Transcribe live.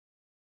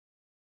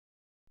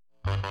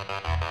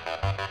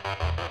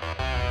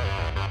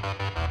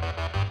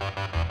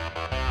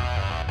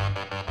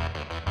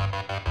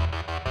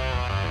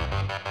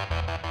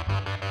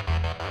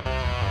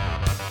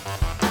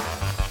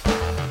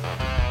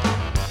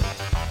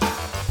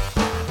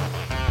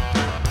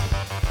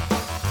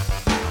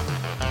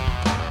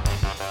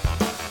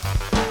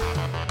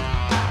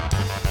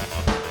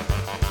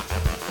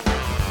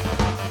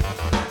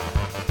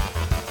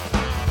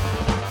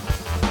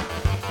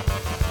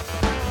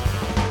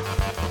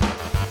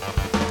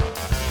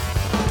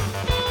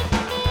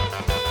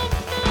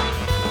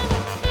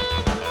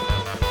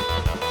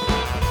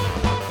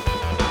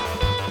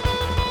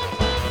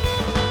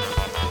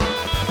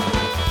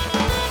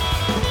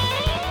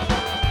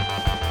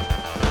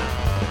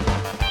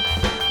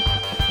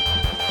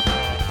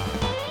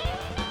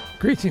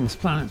Greetings,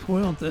 Planet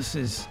World. This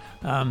is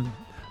the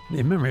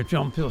In Memory of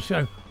John Peel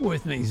show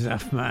with me,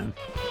 Zaf Man.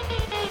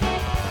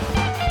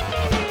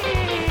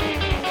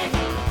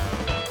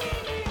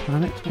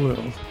 Planet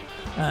World.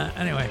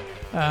 Anyway,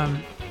 a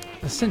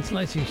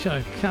scintillating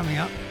show coming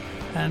up,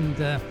 and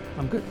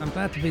I'm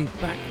glad to be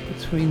back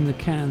between the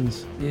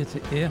cans, ear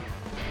to ear.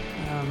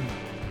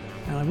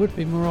 And I would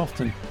be more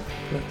often,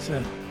 but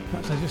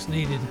perhaps I just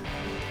needed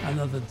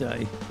another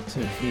day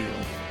to heal.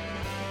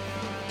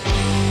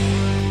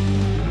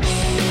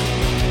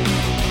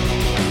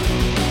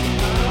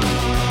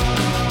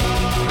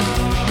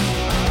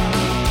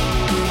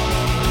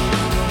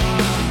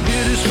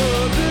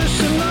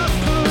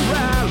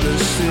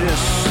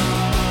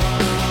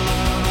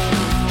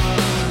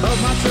 Of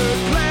my third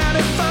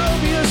planet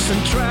phobias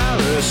and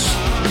trellis.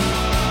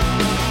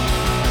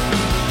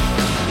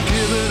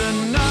 Give it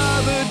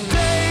another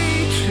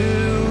day to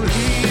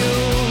heal.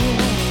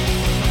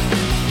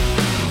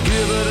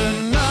 Give it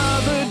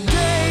another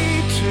day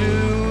to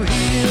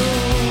heal.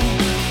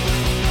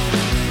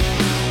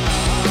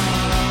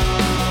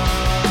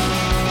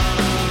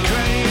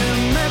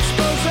 Cranium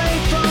expose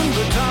from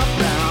the top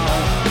now.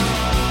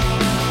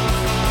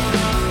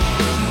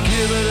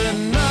 Give it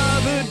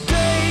another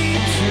day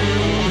to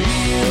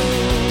heal.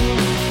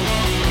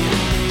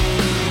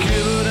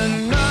 Give it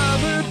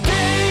another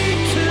day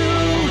to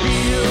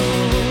heal.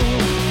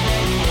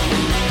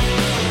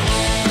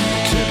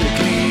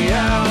 Typically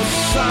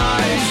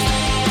outsized,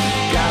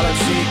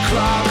 galaxy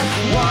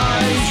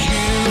clockwise,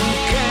 you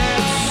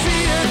can't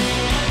see it.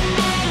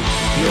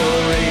 Your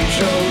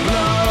age-old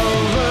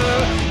lover,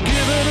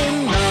 give it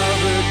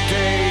another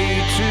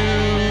day to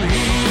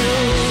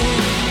heal.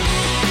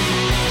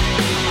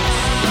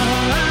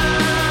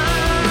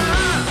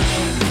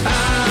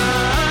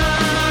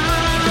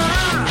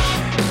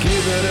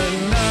 Give it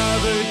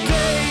another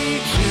day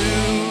to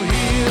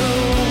heal.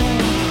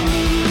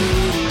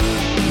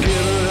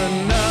 Give it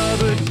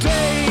another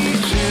day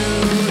to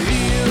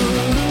heal.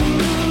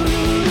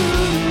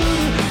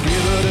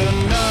 Give it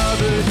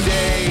another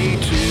day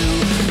to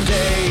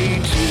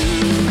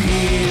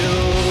heal.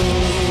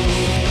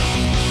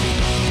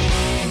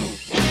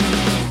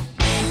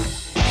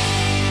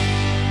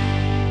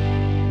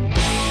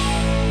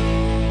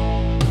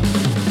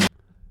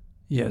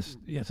 Yes,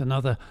 yet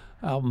another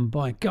album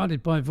by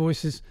Guided by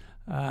Voices,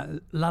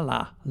 La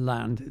La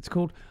Land it's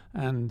called,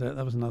 and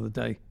that was another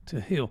day to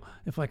heal.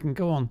 If I can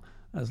go on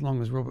as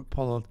long as Robert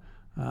Pollard,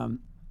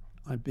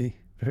 I'd be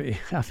very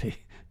happy.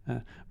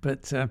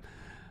 But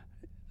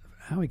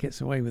how he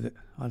gets away with it,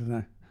 I don't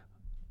know.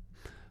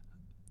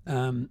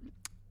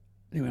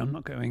 Anyway, I'm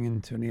not going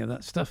into any of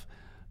that stuff.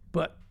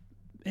 But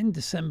in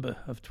December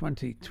of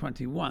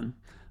 2021,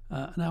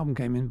 an album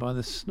came in by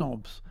the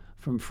Snobs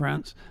from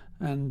France,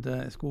 and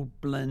it's called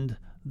Blend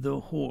the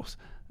Horse.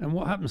 And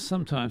what happens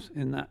sometimes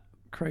in that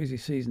crazy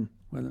season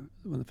when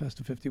the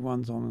Festa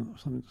 51's on or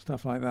some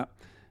stuff like that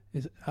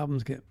is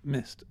albums get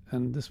missed,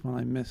 and this one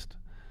I missed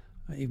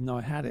even though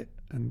I had it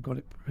and got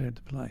it prepared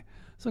to play.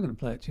 So I'm going to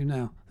play it to you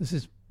now. This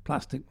is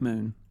Plastic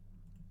Moon.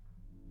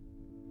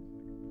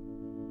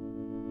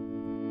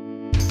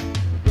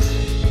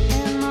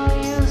 In my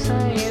youth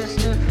I used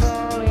to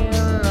fall in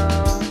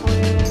love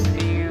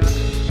with you.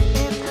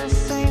 It's the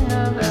same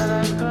now that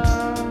I've grown.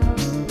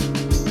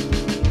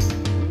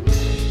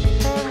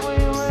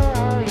 Everywhere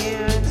I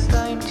hear it's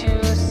time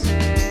to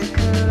say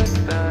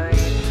goodbye.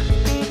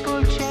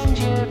 People change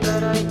here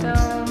but I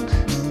don't.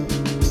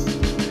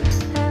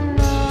 And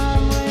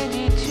I'm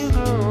ready to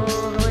grow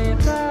old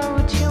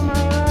without you,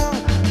 my love.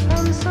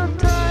 I'm so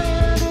tired.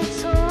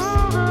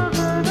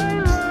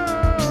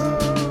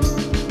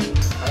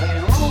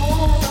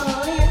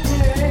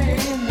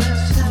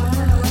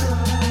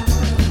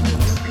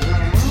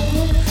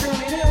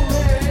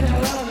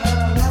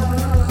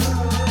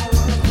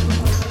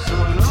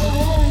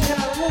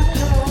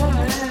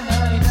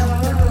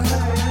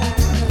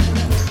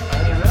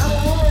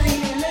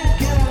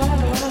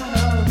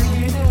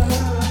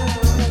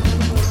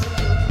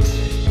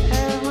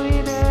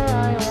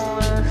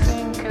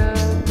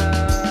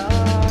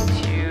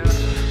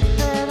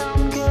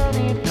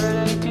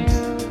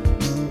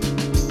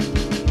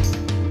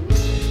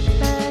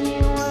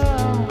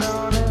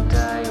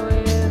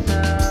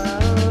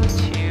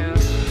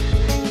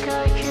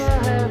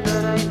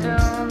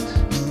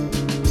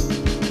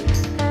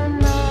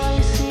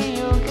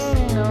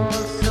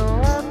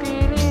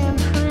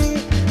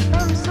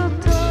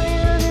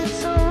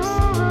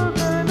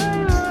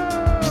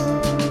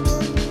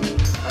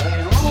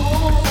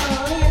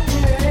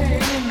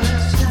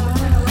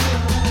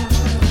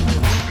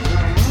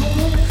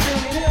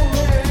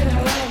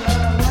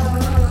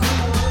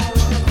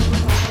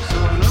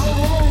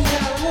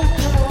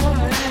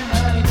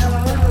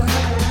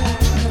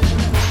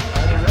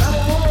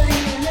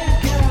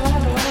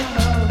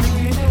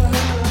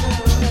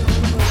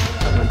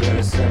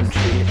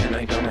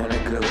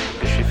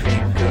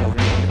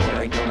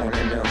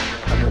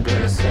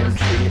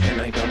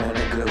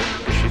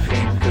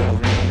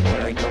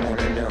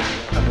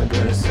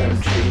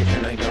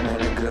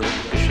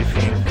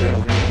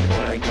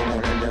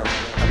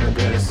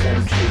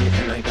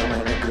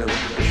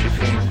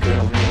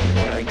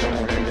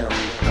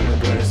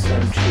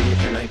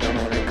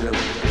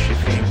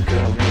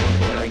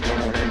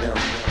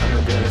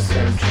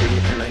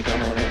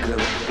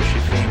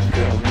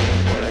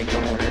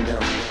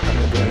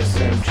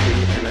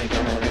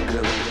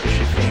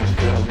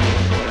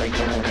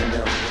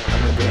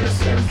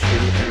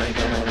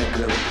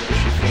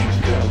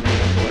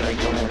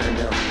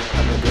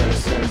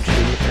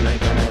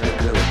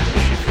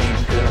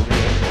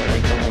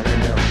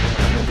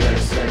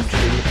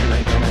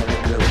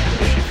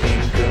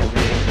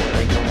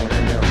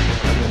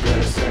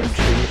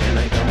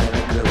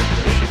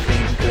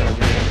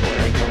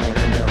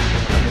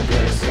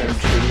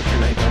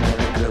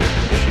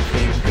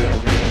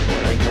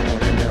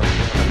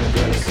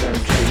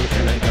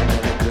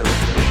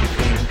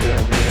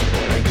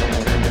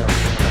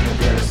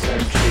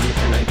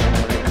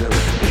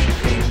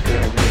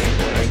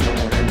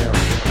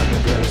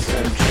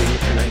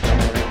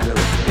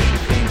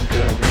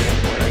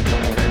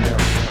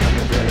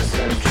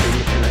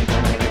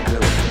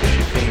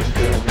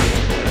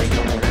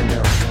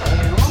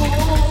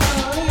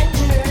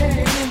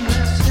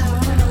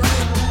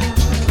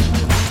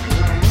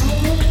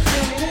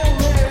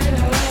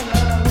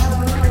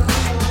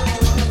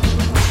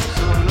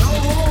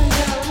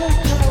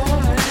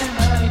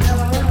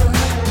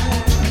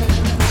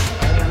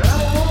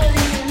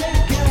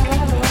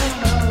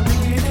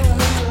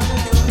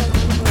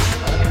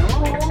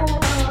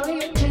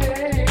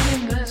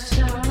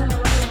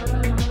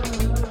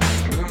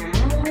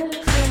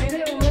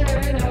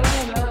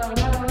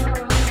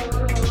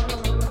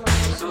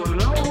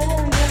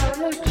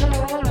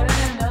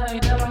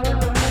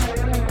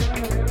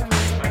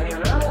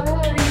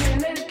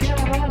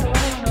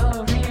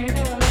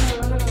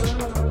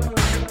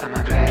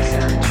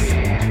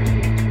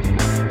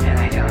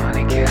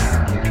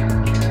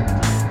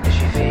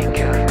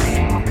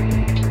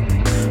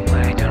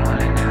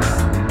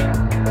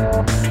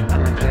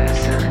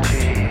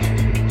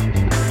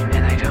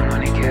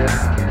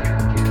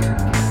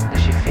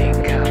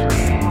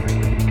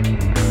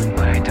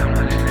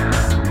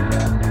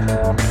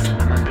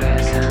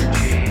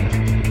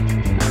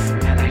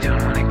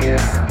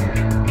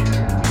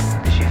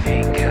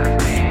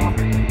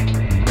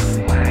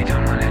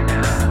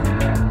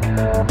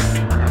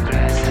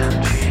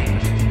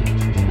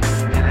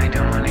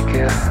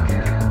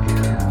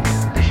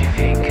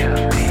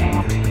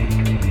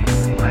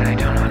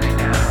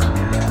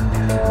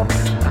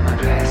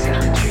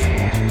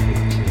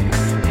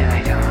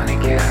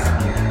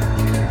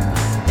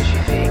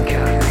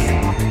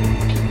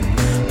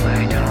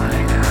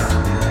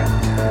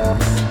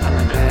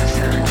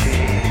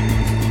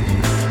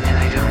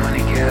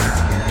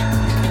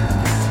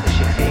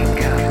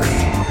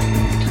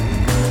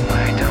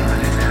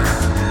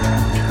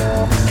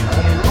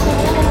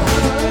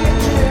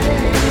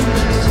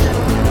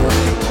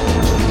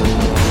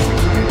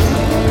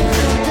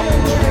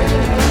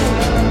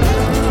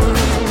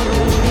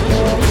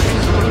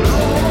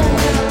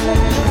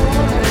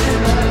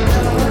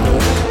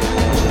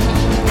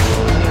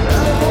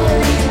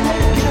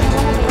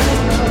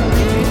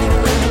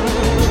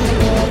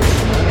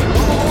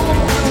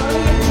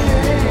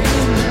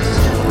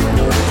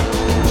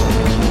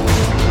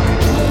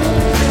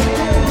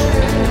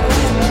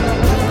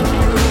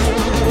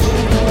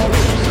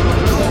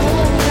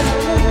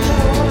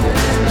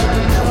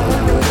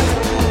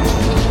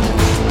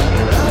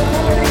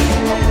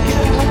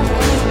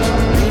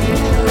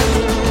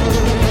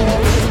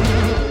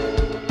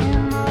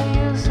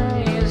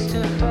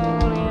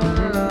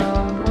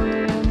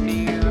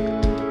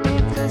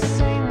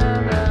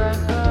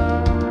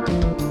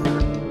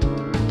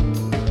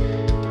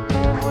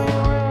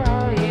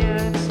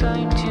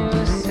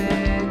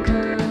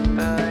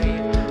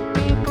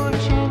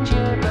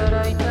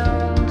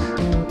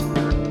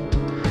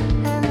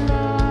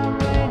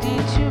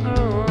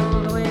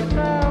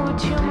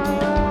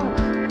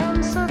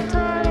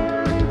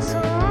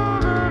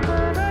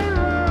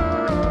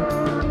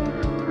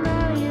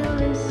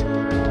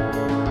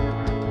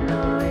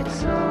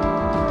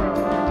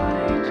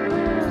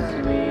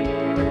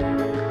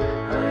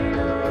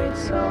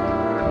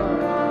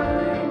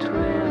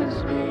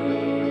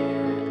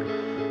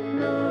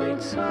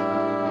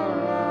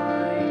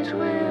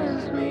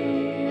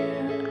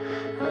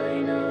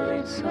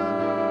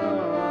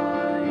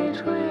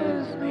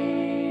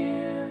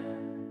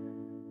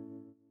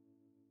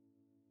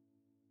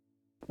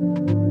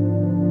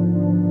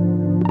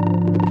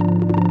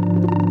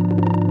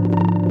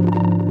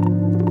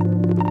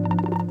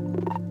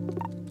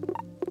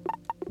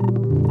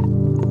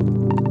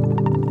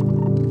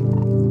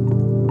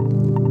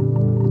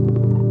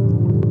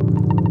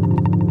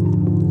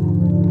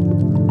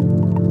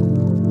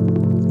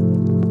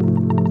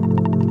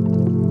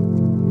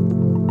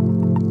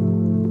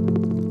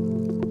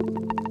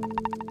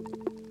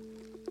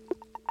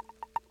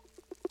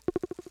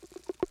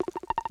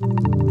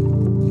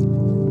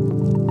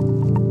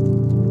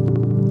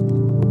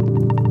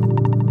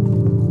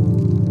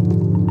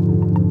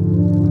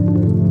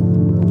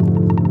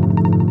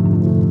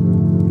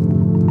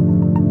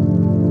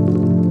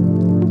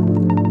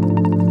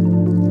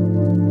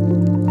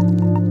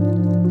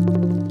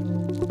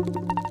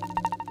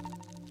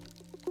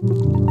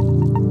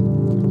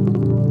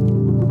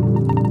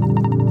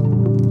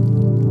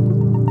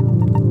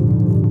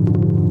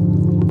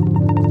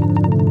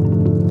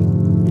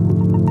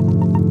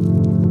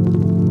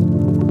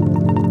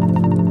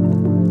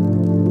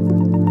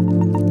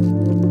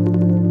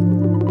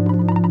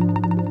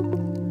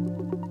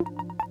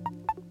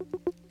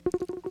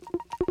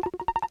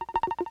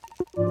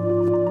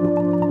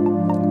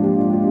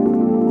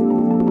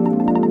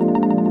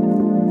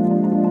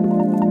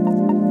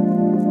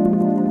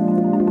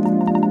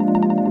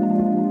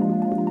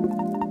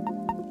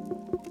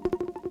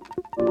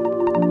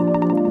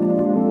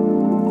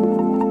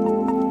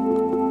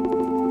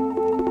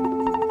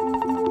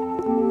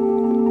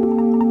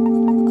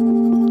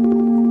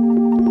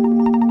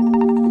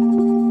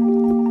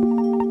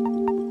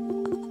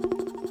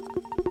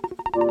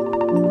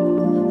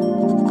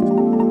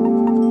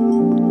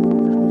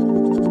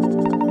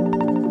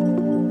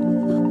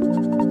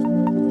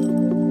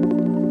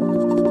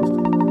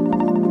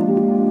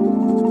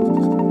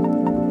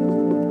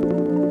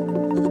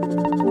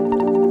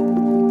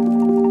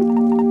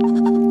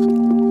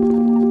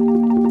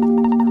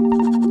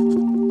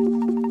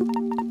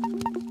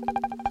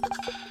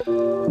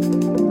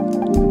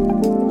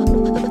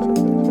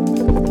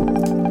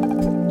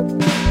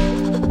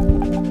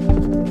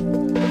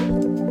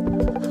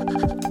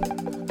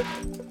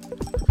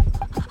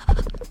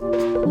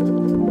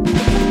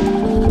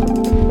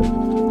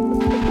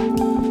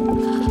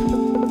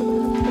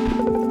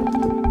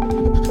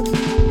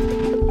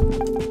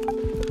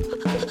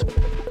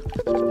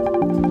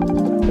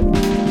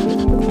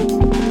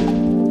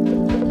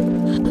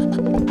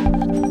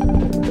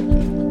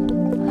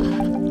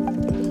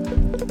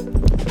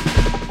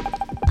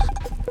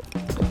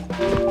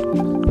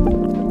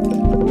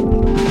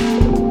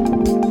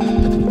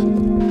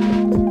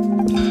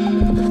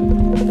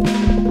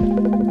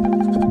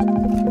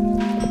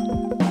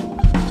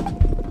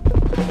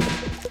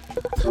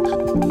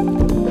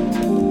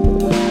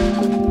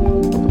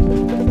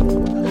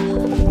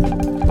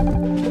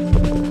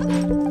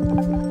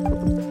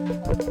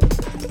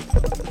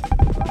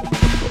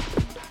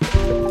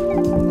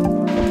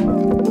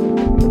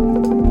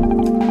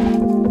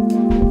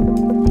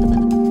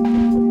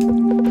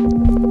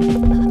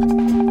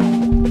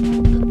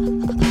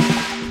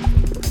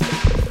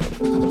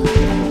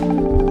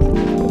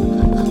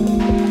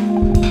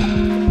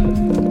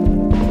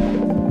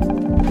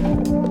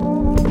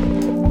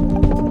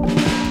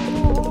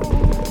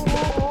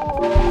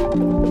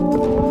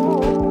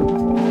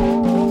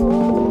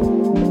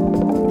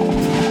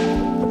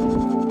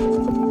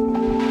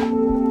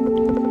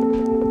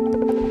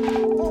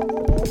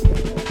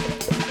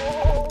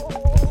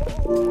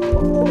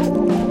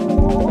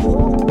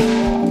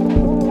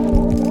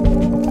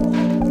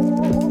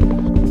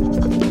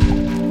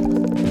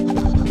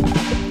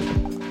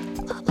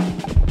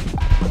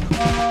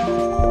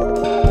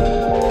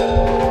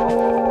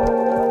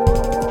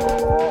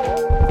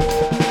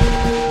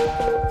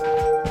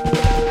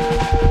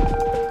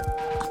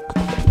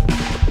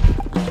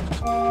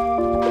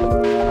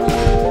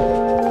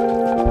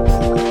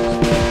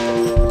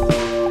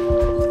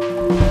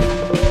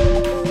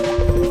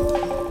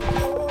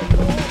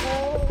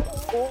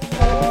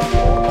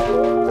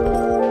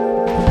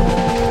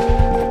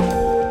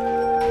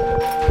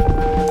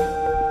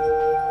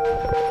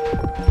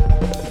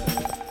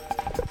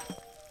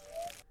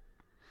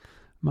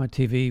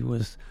 TV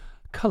was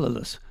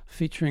Colourless,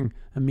 featuring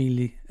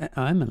Emily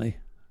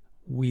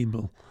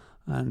Weibel.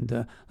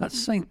 And that's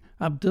Saint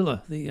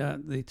Abdullah,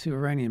 the two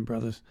Iranian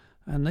brothers.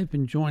 And they've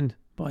been joined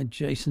by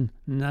Jason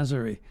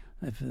Nazari,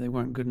 if they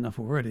weren't good enough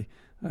already.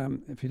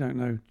 If you don't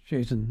know,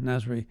 Jason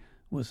Nazari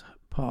was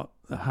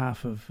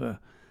half of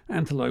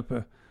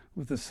Anteloper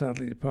with the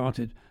sadly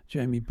departed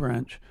Jamie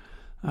Branch.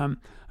 And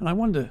I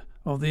wonder,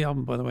 the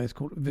album, by the way, is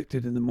called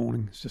Evicted in the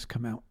Morning. It's just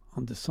come out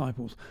on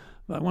Disciples.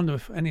 But I wonder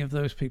if any of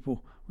those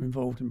people were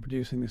involved in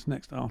producing this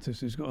next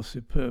artist who's got a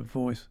superb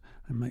voice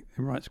and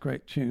writes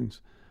great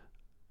tunes,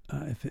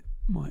 if it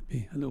might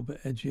be a little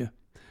bit edgier.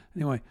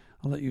 Anyway,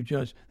 I'll let you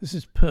judge. This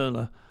is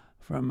Perla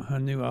from her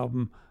new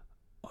album,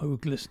 Oh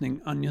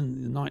Glistening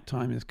Onion. The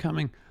Nighttime is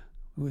Coming,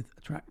 with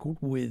a track called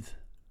With.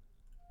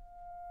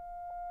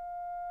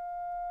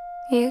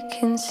 You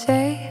can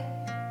say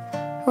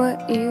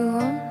what you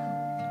want,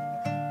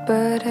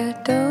 but I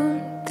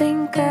don't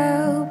think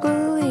I'll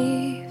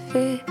believe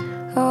it.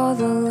 All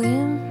the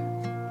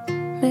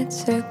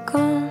limits are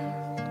gone,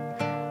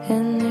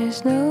 and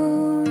there's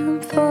no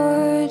room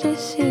for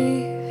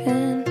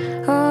deceiving.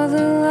 All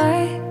the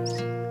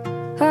lights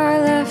are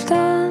left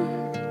on,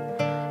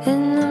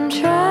 and I'm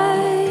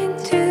trying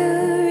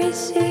to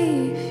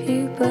receive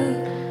you, but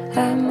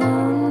I'm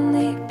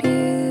only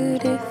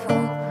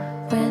beautiful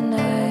when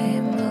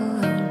I'm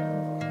alone.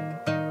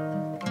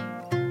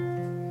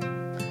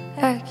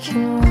 I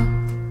can walk,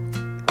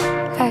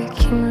 I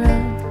can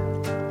run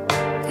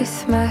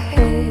with my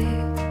head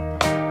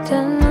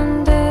done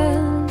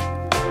undone.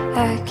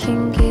 I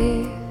can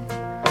give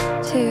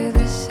to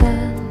the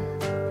sun,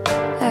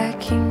 I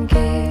can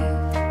give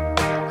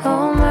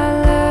all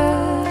my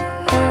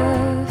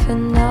love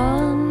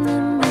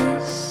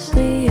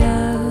anonymously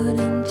out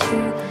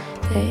into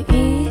the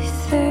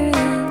ether,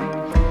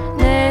 and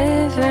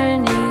never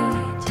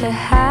need to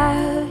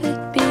have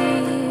it be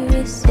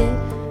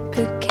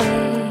reciprocated.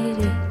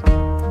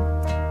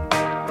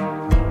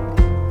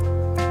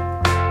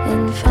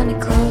 In funny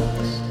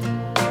clothes,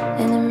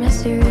 in a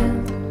messy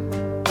room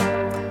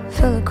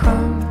full of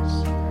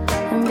crumbs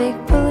and big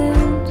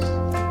balloons,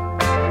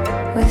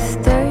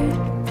 with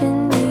dirt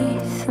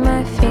beneath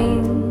my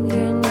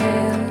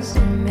fingernails,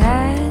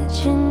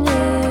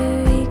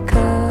 imaginary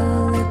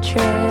colored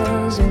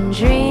trails, and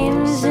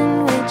dreams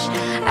in which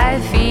I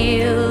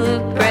feel a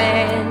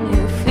brand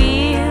new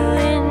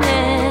feeling,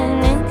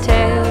 and it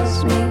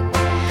tells me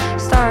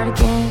start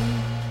again,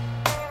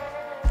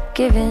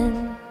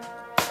 giving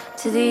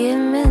to the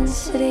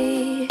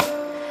immensity,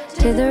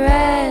 to the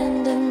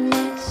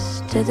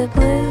randomness, to the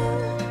blue,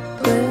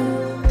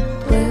 blue,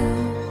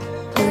 blue,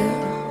 blue,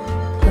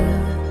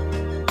 blue,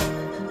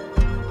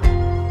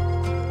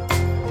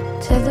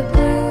 to the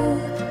blue,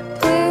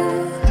 blue,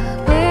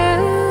 blue,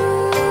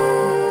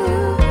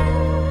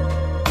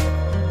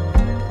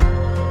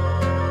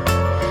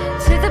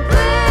 to the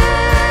blue,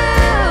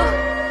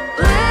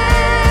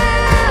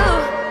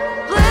 blue,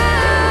 blue.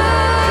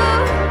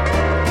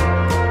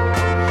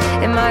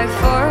 In my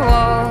four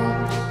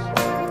walls,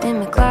 in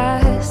my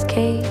glass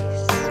case,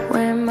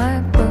 where my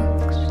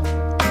books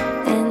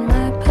and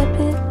my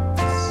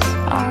puppets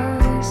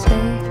are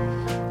safe,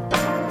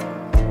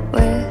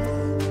 with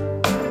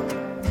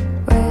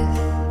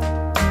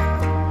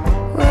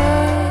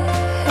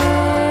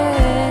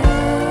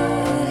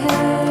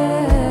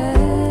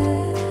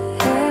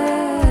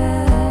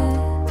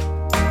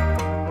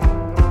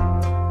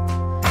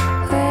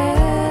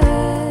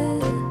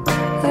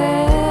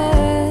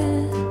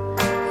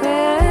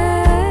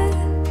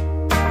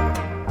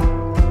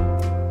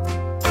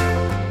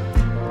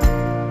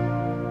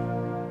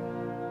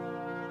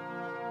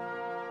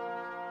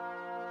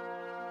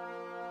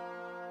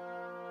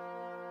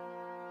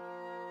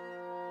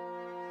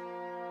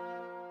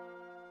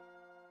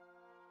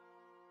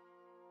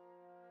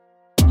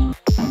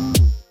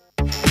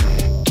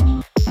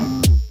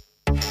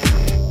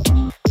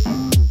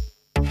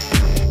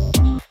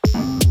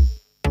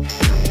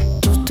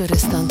Tutto il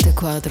restante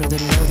quadro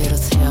dell'odio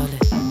razziale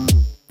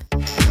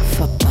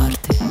fa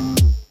parte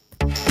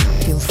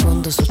di un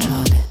fondo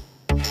sociale.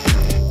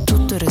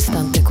 Tutto il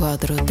restante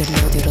quadro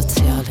dell'odio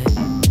razziale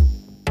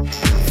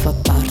fa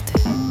parte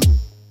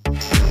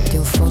di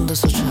un fondo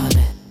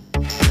sociale,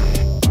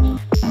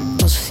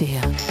 ossia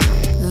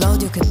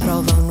l'odio che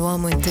prova un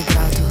uomo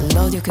integrato,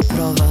 l'odio che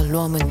prova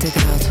l'uomo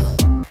integrato,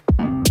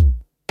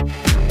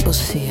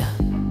 ossia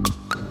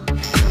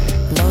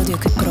l'odio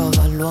che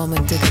prova l'uomo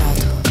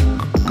integrato,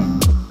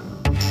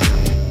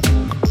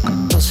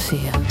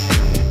 ossia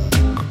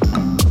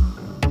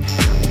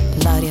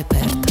l'aria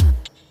aperta.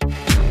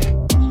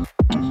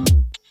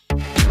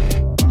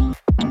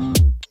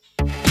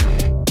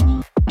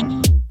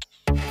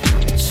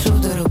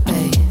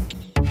 Sudeuropei,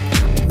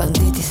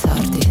 banditi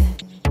sardi,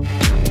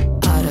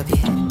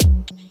 arabi,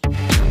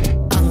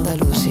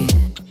 andalusi.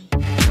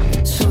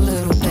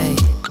 Sudeuropei,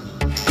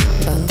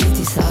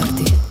 banditi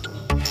sardi,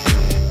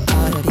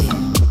 arabi,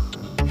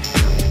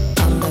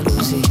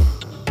 andalusi.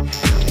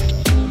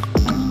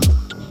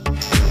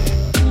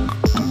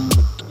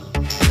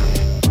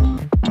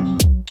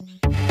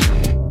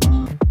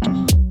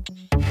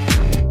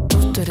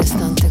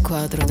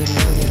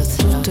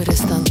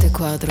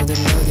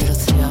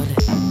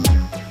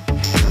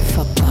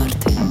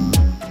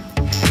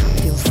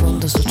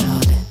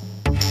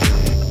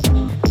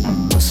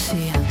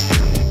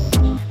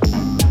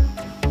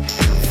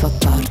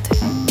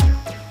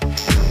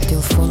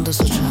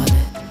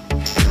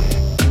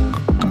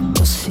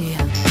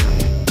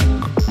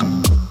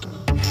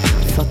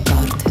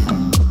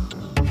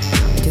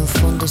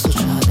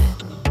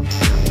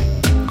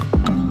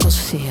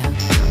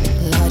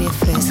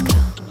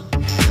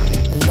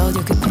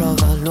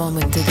 l'uomo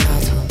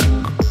integrato,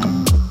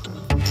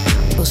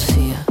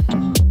 ossia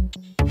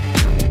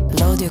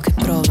l'odio che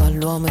prova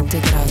l'uomo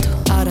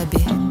integrato.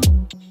 Arabi,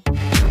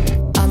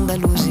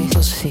 andalusi,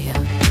 ossia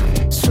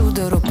sud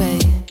europei.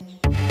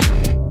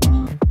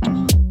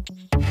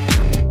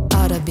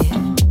 Arabi,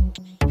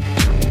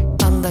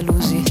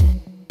 andalusi.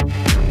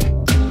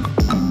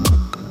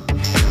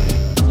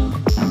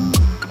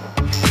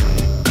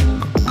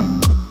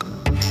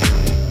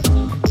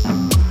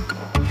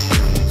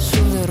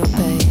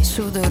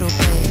 Sud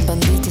europei,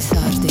 banditi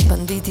sardi,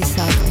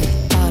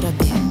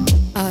 arabi,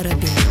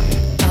 arabi,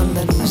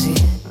 andalusi.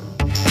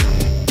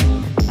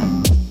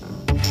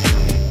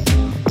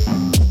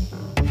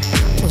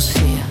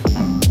 Ossia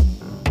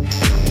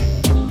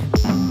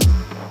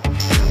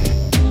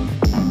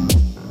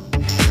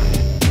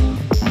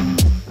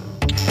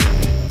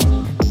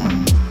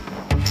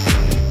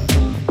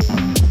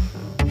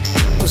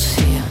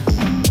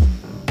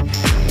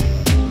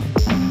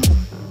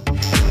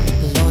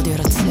l'odio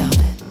razziale.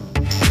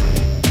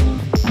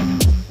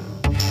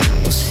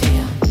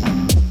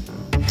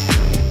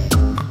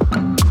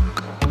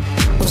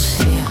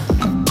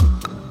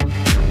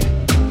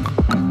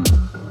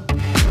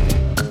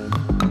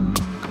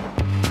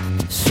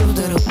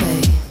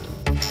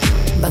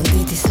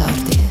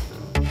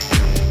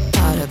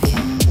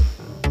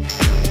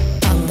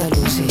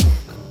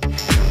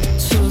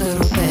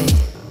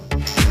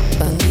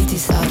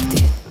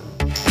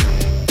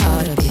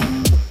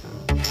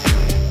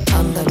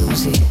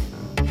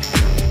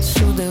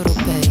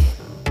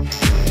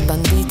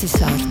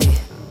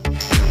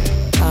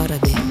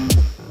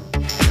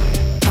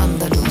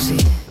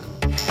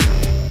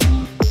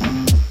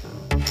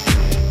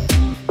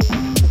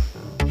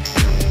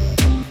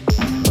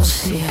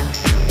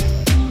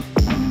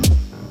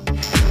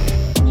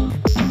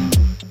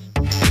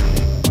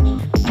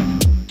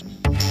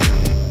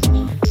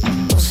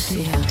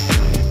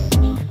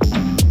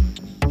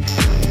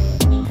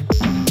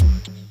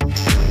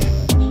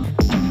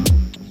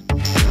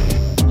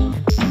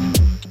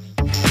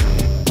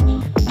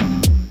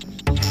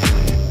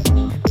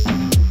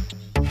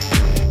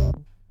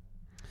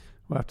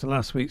 After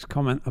last week's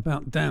comment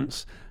about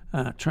dance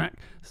track,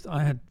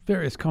 I had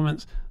various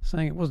comments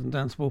saying it wasn't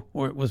danceable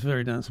or it was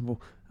very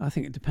danceable. I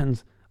think it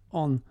depends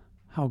on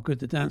how good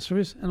the dancer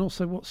is and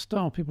also what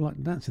style people like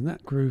to dance in.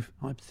 That groove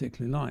I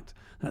particularly liked.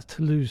 That's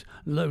Toulouse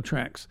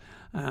Lautrec.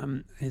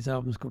 His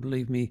album's called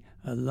Leave Me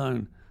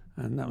Alone,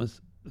 and that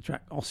was the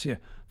track Ossia,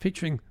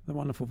 featuring the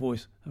wonderful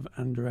voice of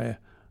Andrea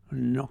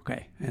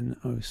Noce,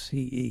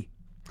 N-O-C-E.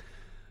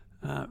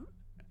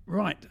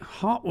 Right,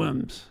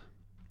 Heartworms.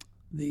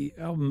 The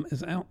album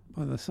is out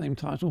by the same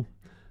title,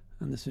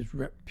 and this is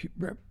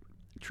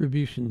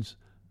Retributions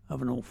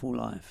of an Awful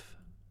Life.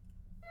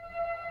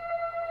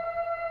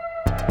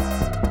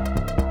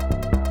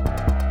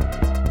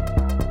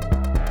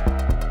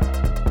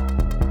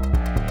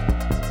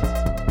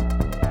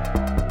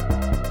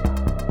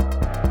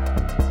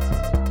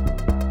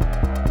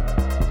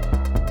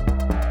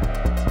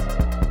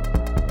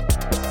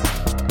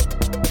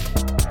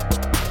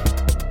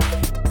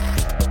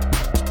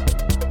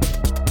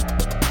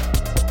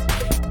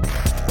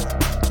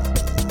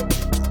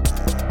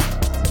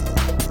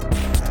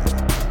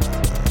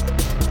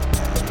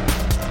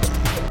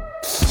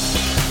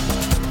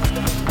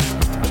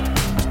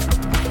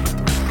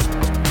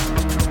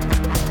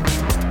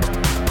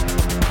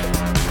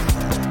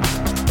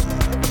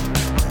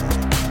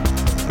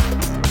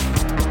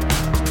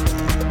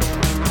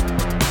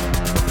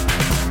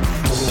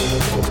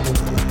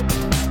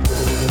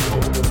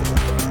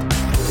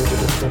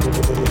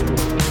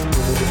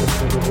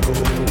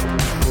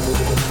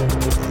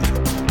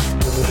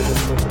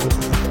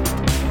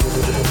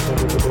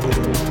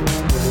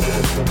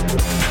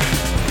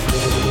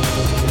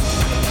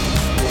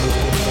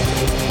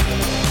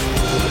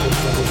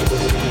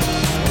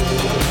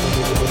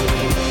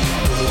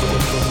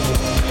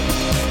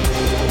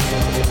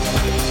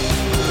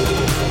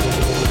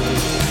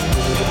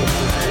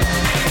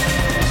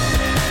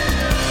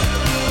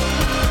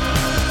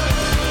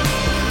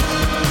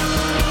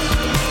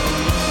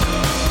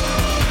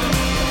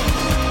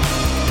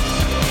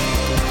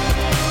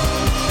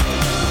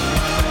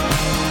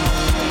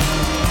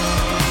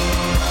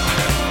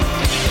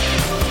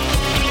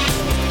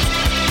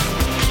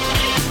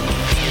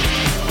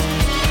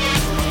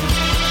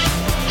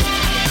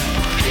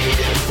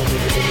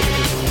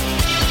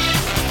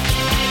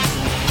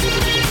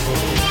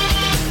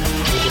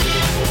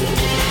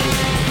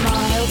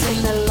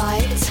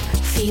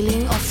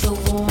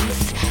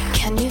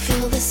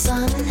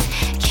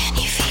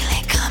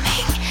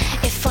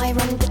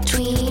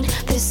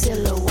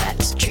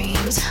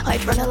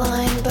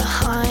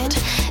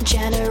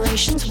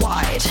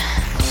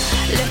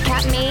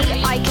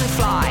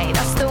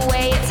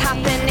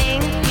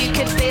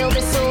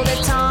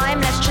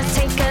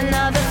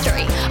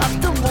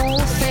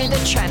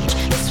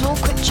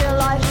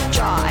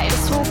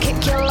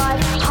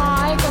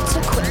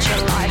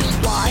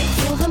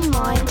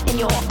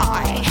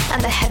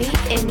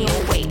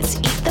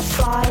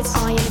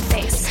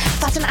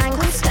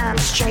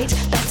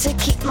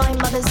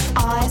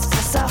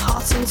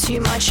 to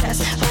my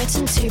chest, right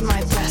into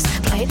my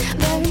breastplate.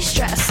 Very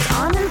stressed,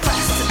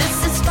 unimpressed. This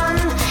is fun.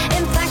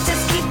 In fact,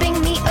 it's keeping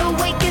me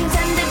awake.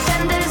 Intended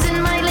tenders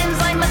in my limbs.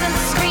 I mustn't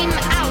scream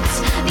out.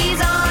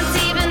 These aren't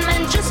even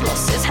meant, just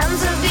losses.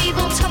 Hands of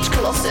evil touch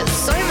colossus.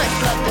 So much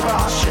blood, the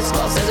grass just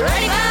glosses.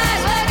 Ready,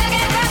 guys? We're gonna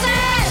get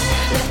crosses.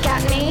 Look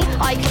at me,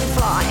 I can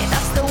fly.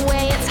 That's the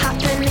way it's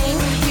happening.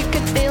 You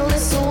could feel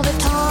this all the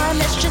time.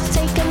 Let's just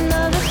take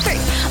another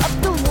three up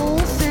the wall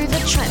through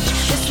the trench.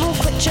 This will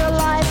quit your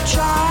life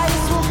dry.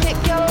 This will kick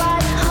your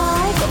life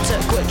high. Got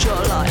to quit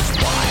your life.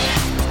 Why?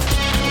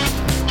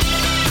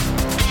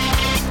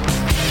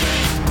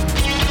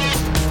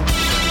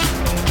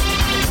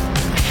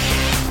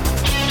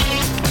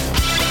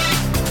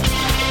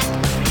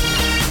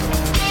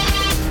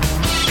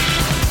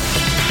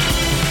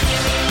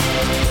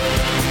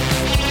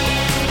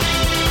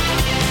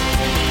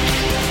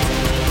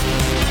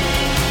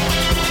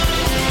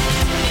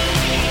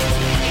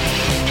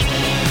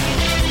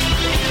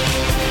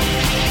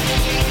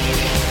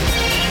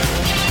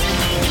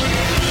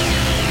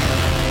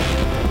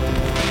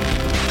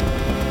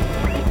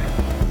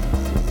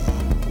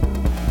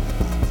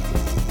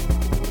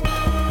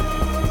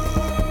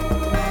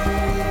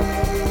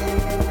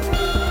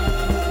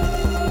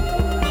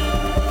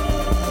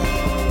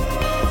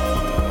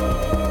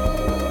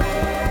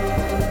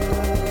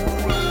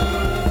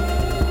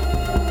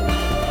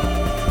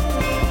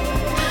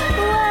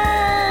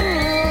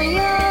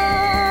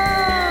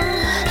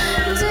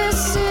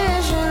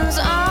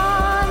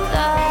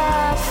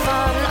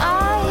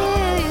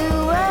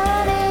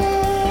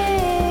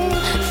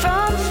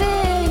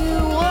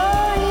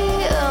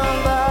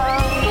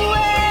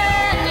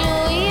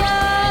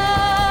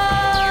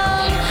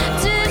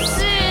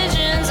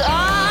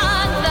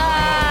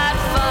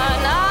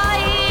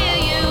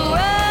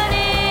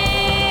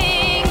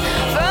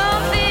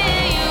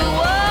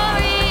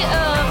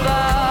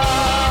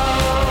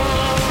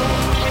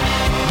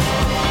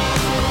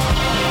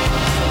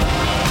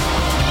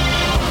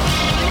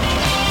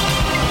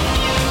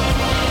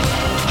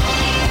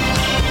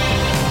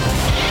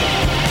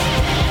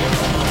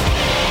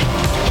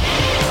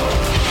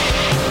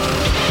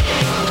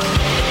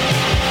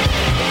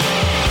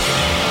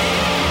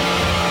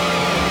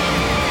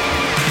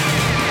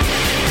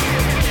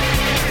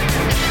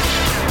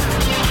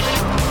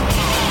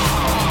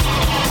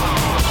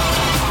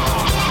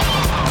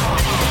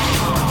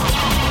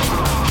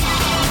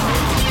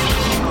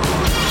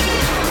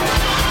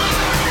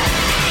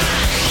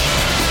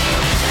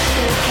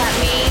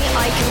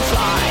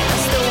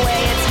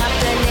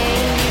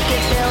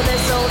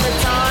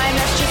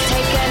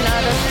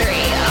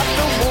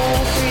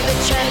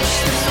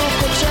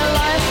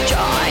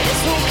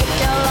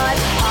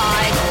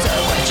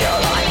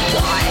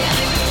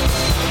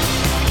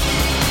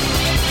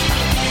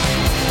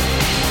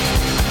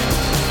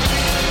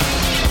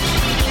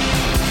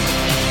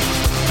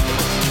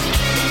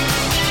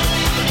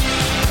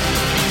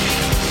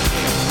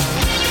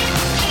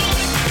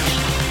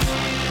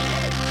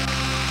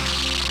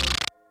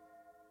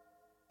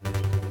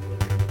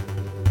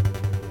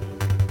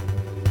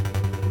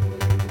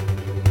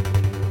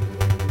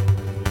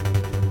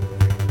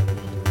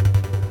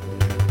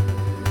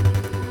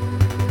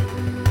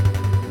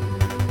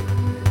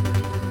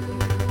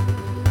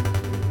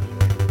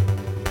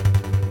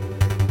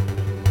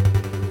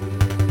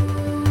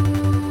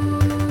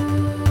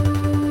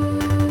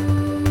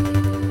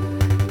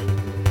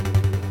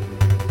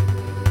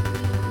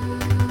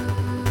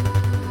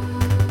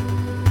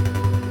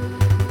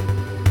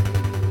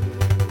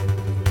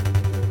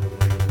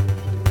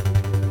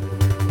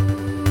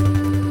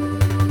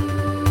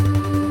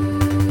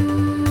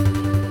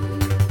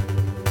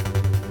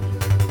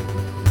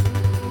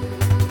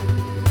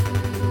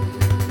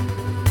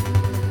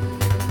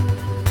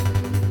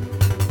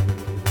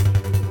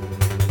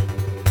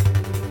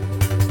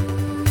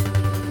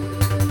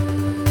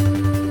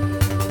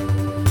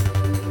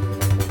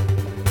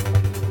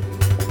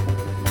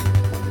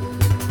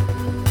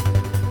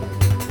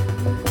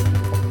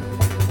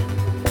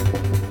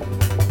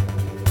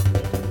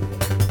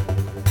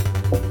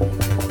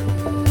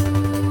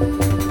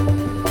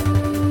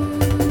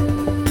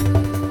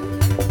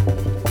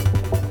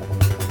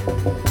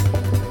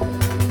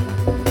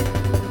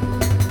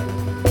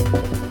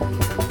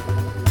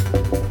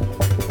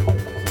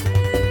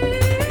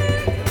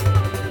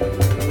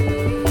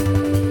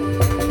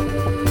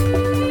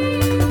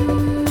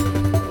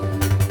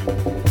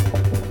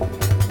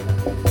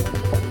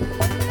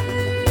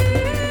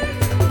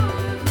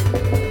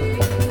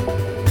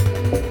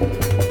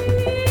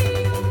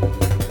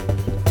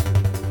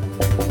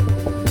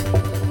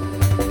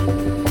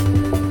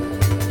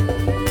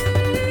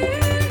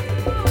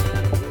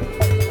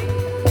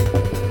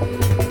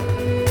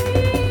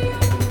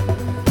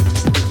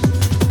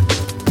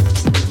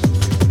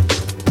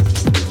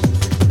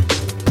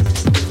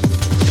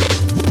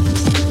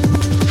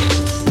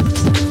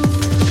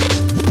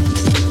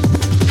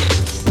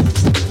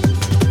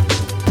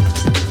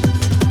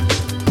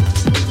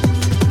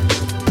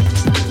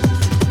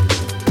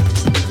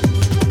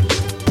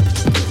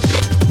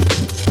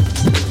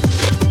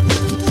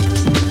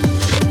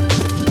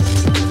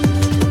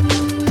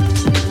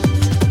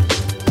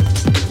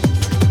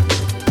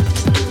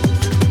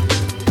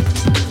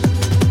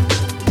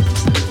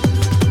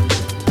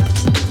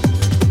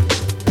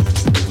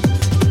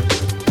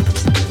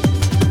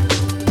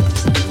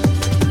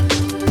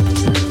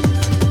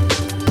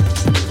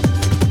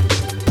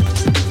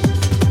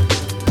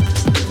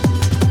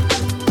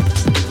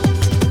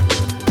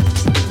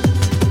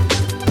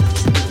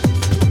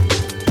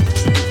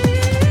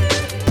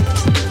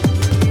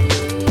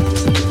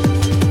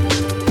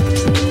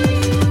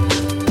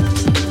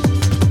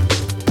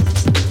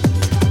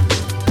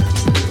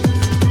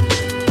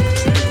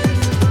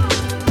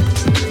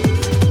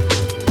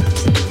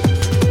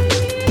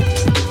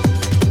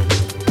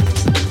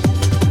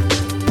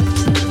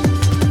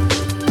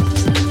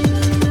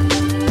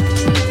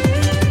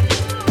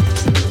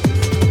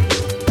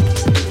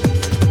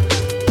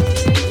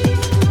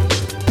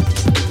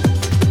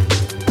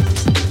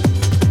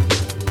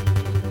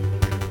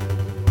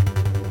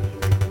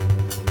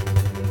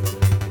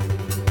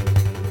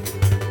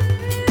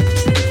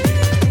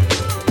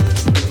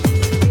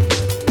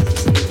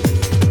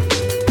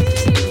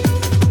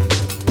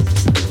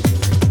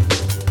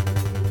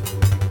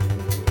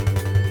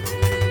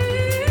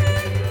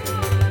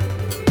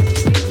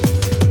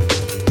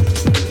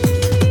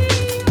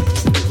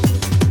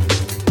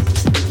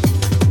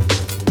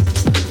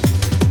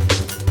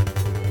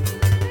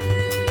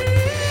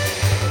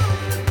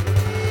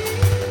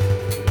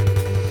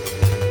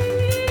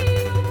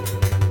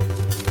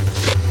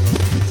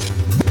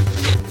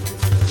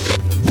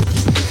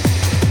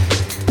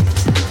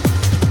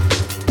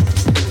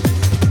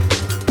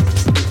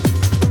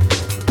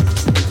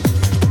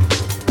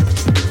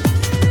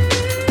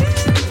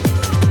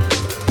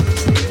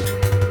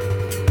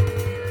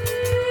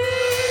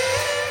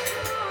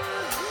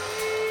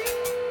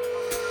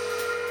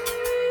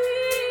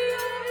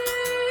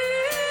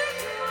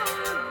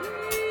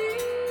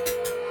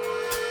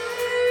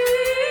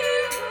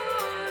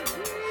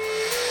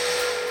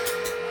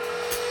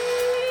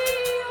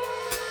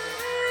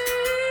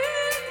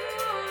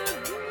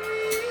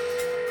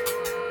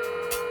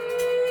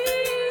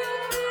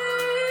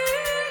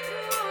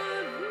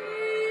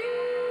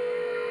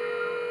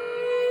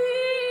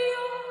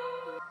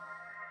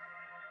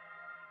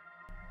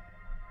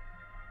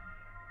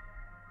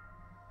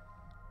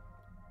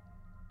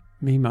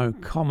 Mimo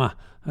Comma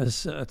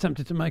has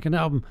attempted to make an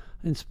album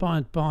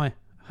inspired by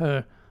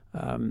her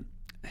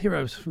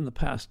heroes from the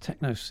past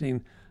techno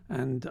scene,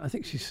 and I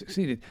think she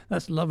succeeded.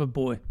 That's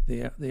Loverboy,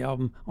 the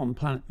album on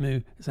Planet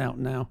Mu is out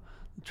now.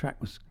 The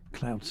track was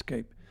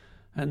Cloudscape.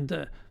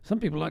 And some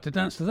people like to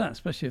dance to that,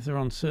 especially if they're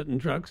on certain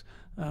drugs.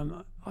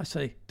 I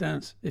say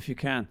dance if you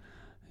can,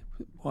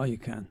 while you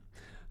can.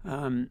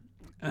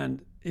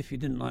 And if you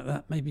didn't like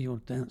that, maybe you'll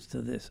dance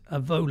to this.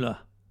 Avola,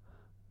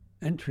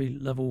 Entry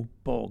Level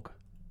Bog.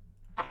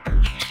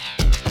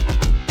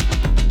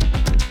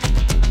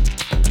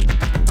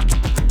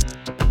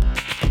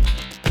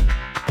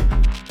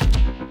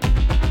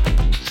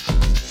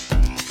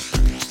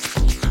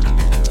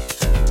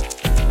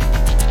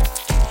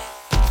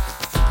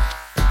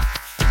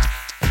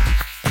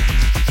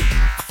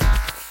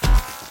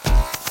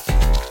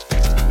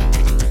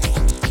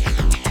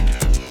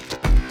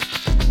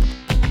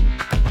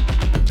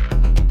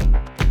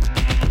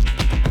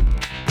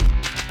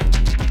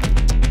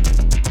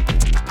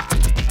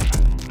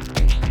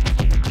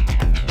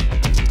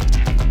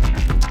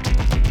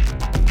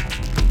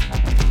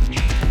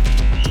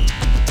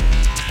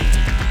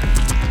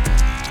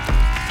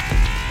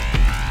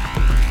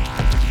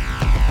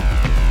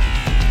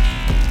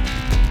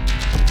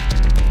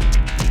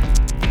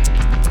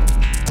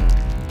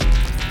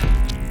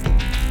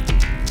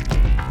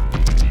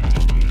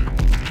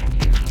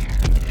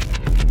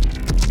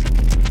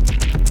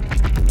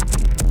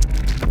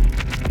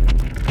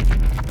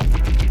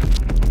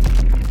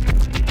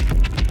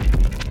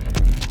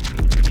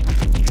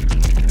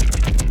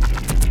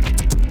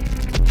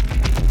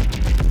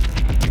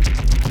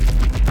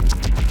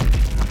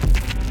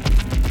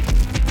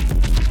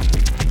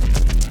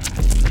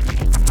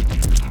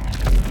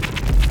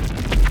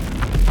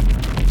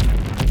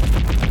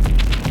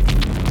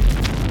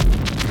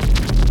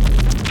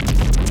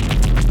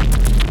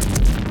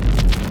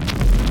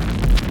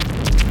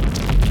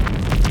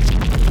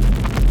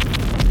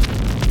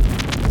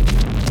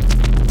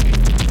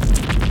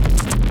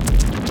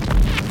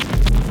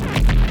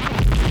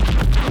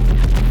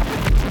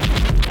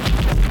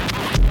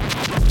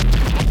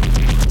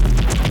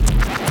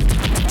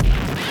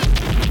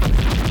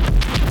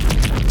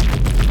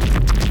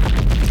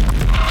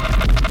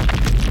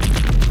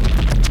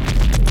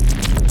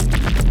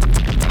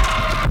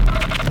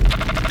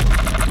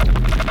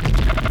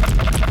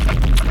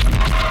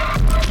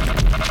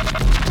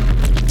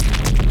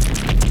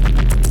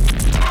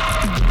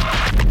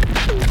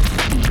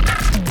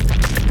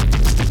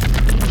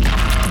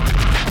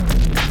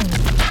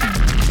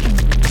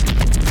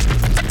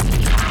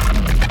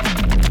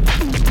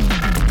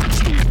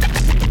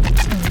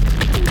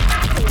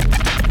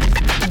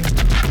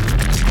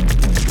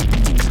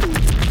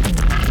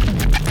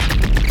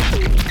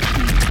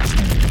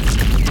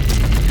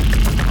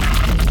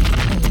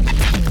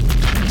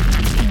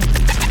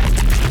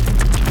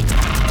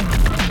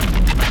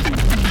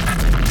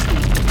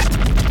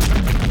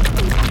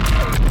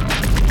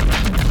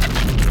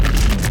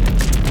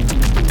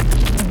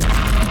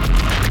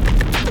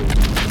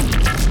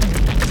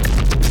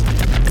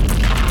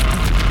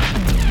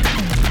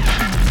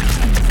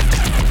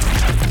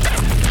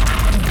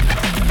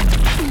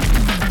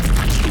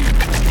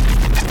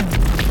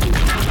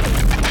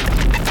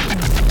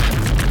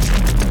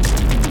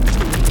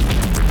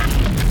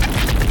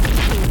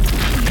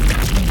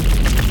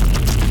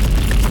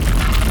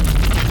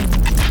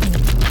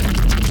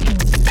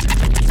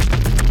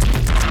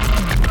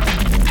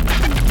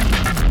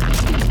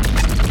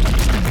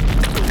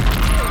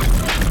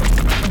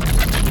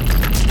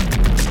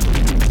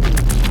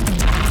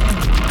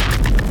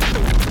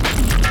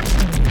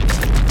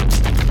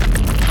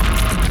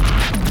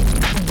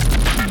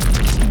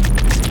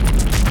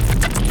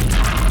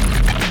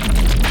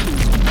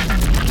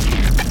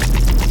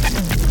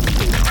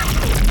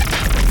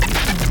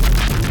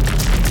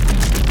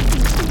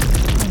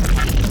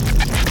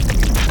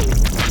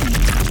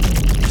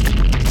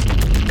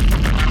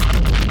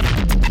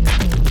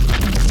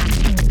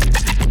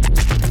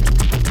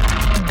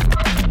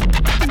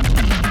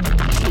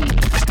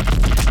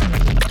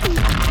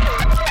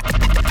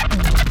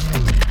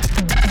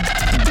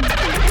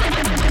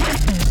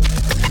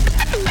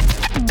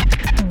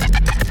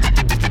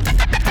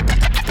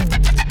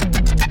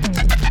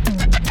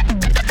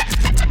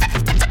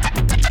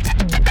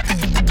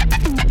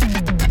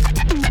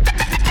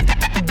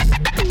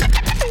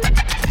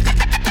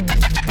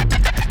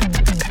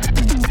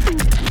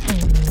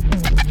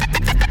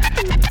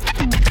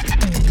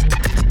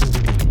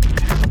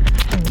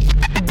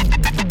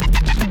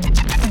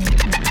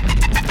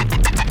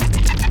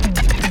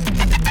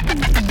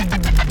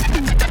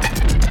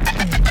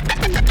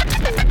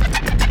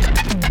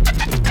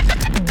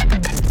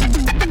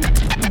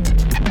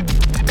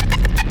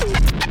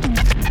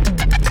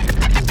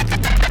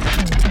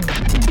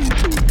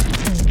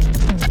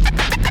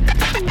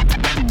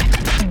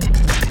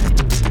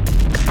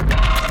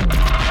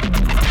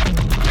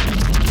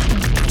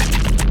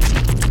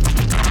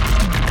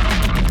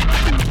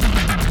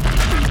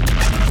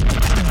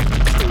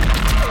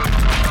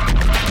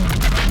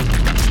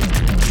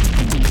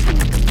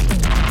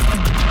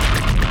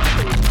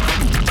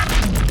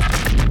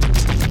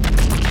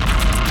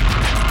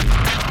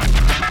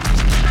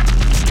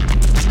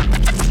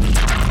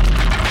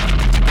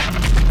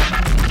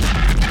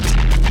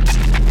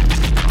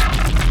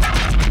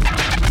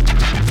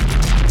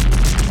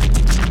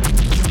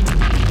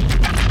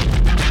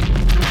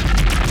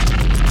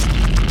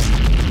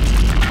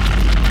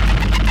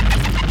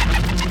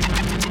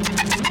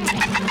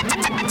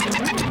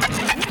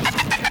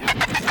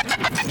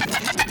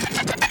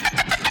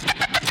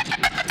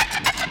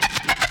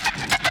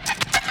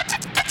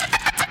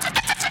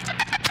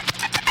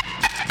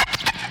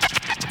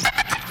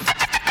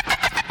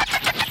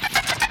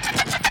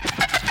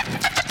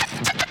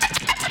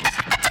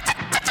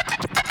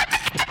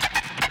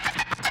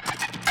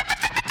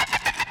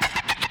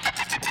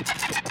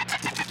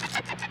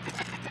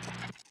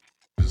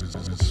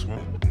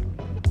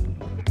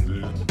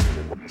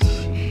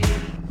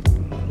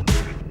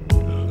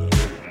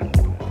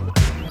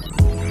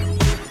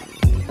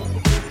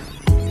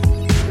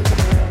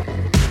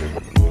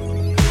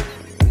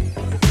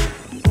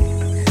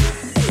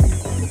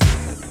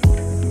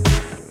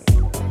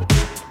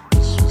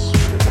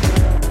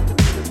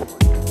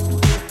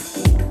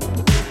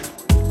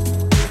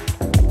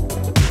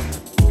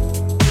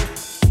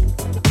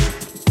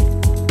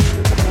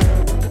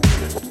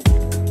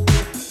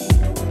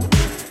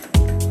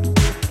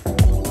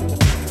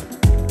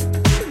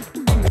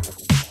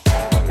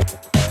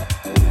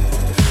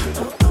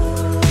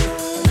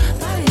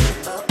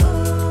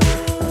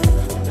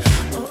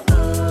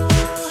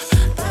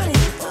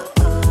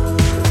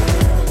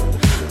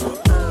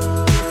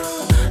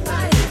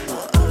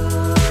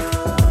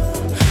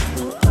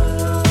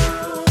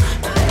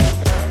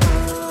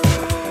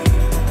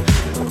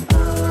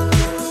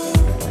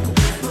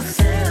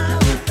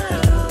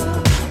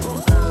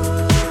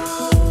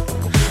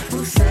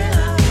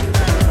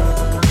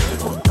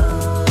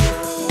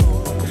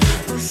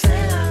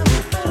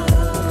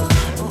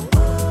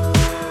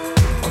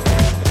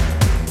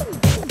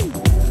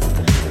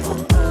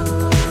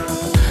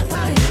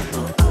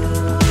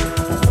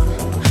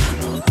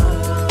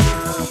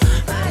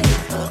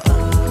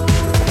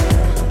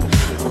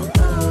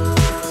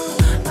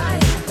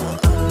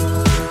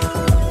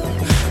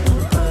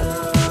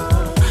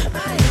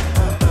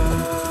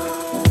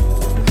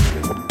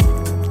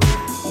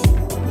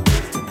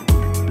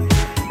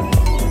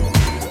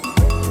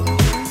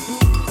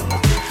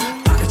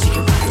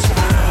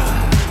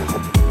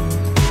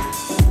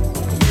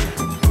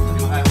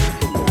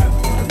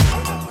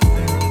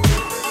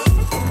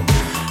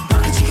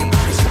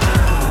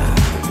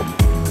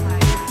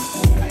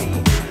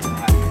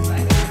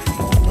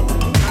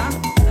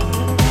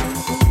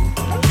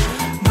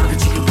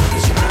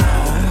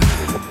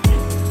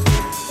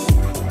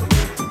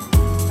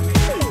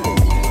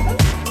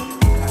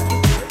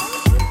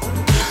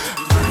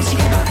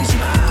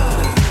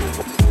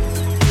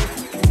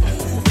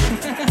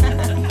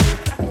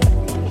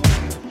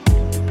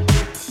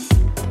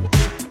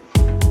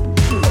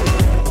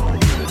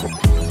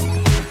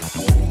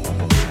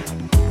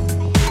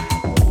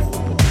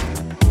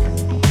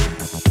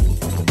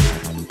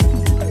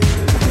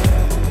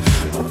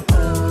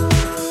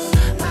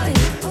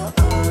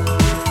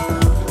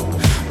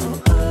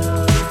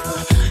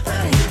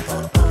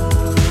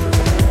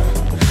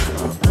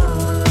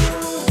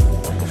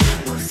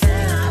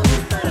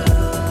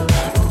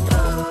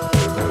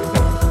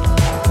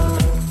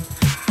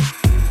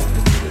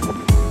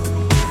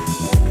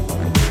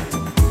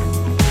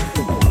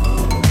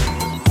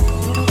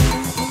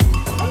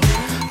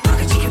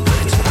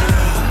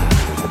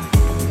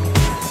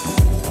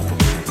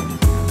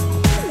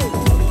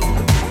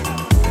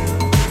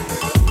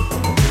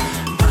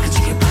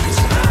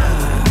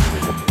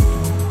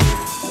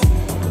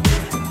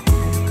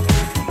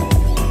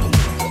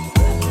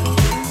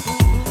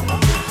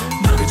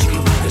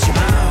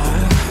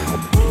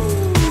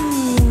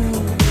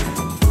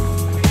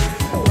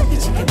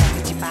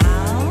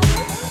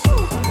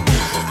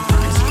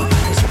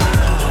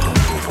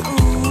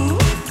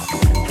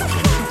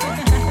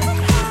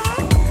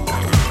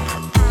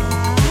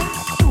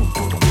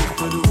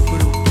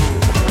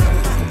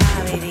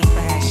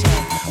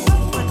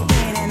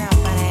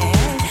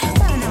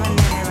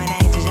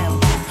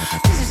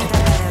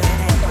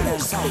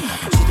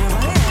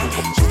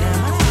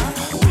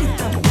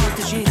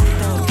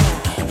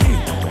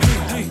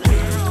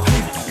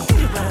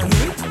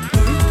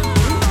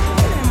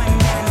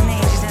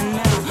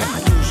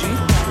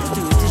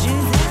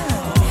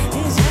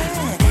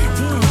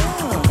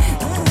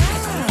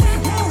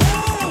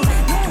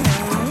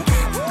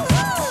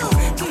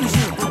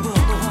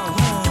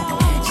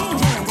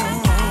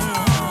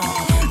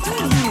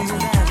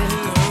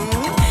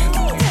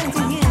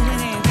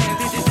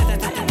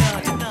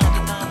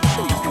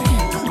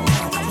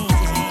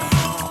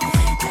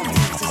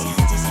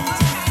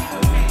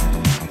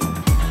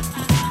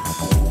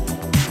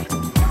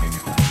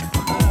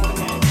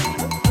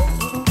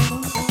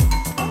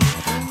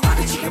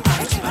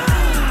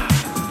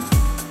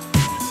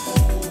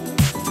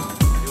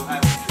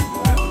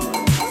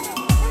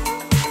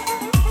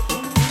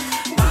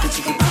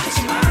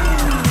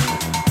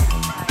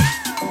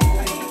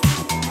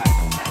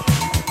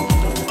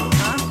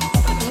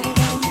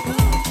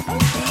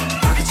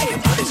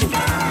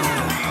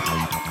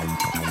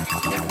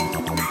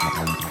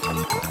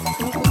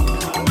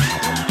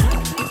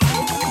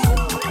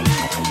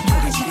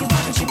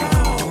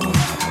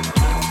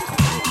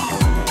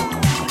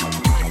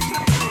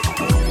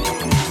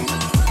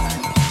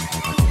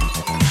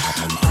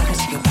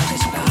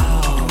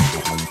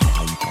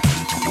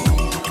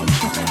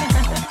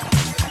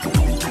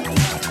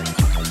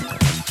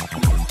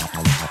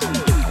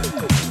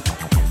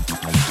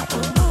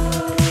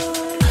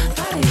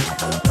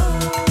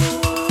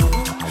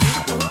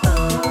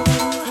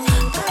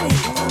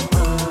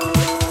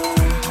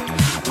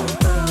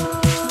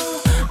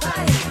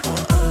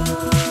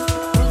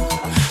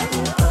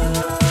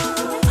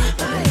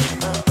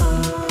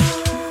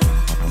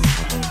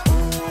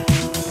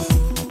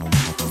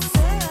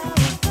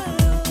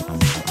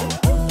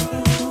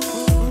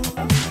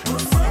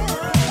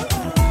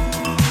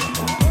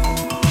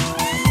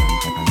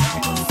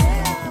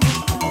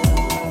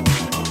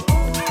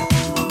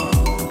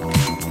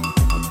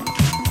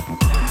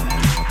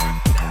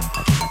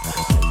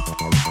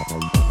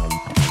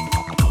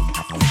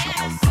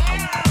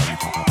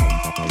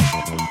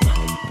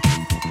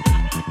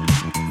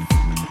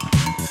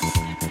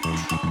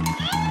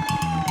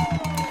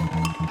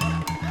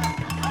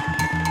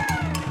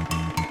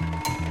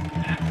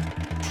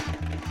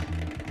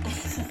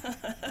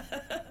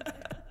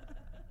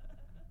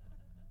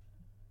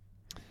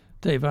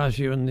 Dave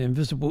Agiu and the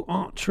Invisible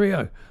Art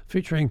Trio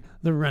featuring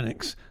the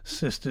Renix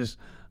Sisters.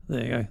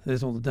 There you go,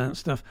 there's all the dance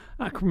stuff.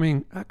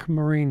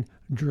 Aquamarine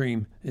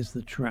Dream is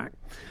the track.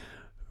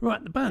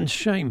 Right, the band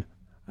Shame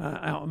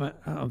out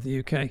of the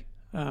UK.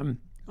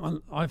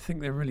 I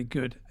think they're really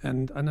good,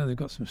 and I know they've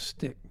got some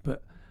stick,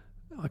 but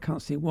I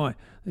can't see why.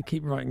 They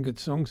keep writing good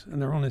songs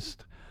and they're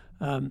honest.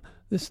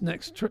 This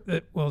next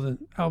the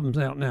album's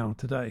out now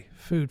today,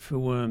 Food for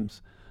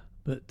Worms,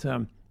 but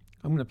I'm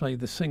going to play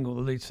the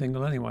lead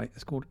single anyway.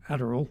 It's called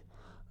Adderall,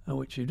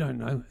 which you don't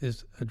know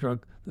is a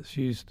drug that's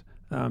used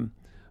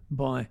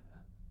by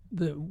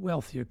the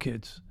wealthier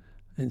kids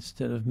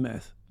instead of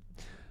meth.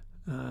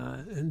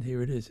 And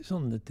here it is. It's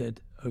on the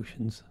Dead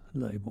Oceans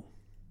label.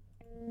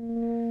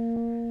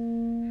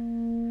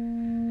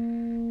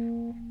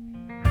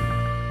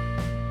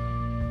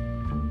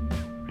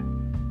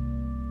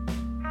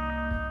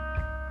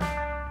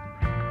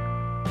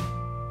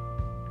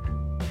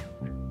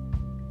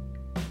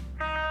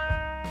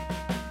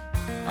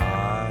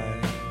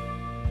 I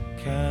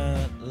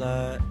can't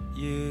let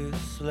you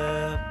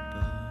slip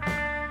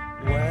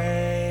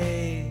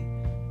away.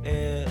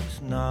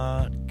 It's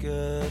not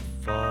good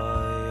for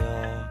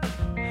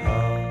your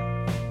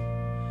health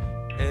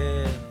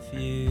if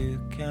you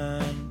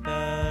can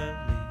barely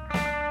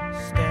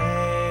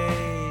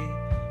stay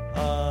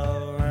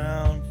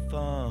around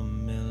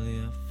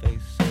familiar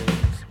faces.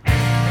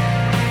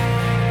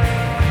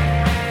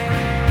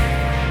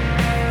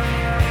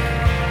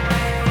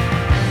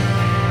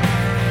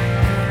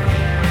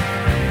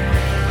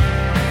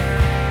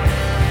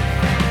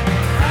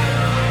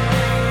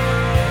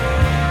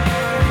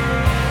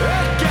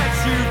 It gets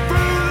you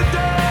through the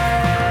day.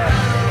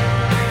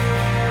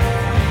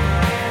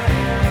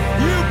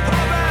 You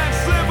pop and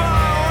slip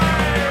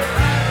away.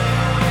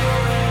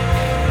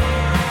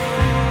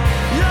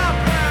 Your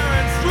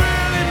parents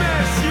really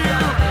miss you.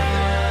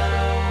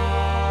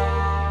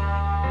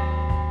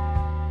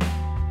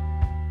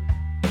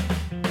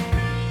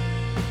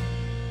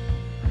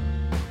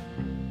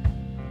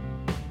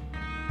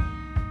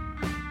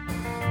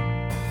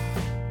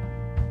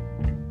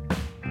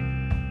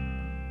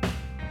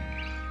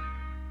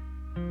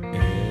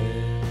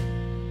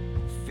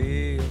 It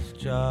feels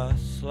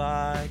just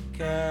like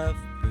everything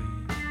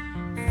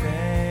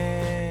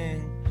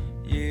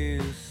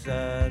you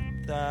said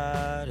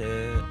that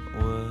it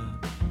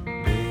would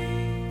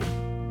be.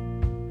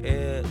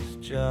 It's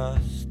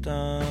just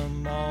a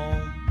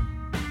momentary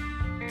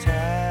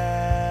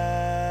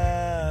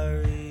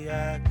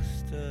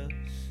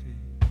ecstasy.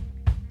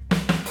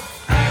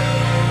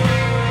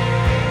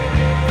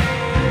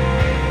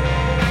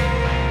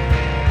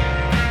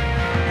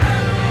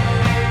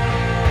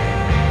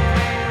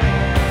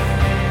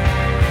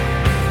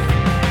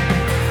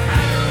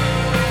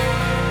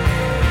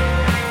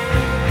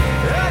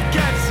 It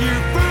gets you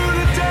through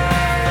the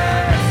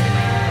day.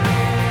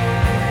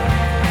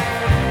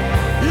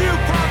 You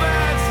pop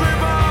and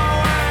slip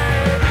away.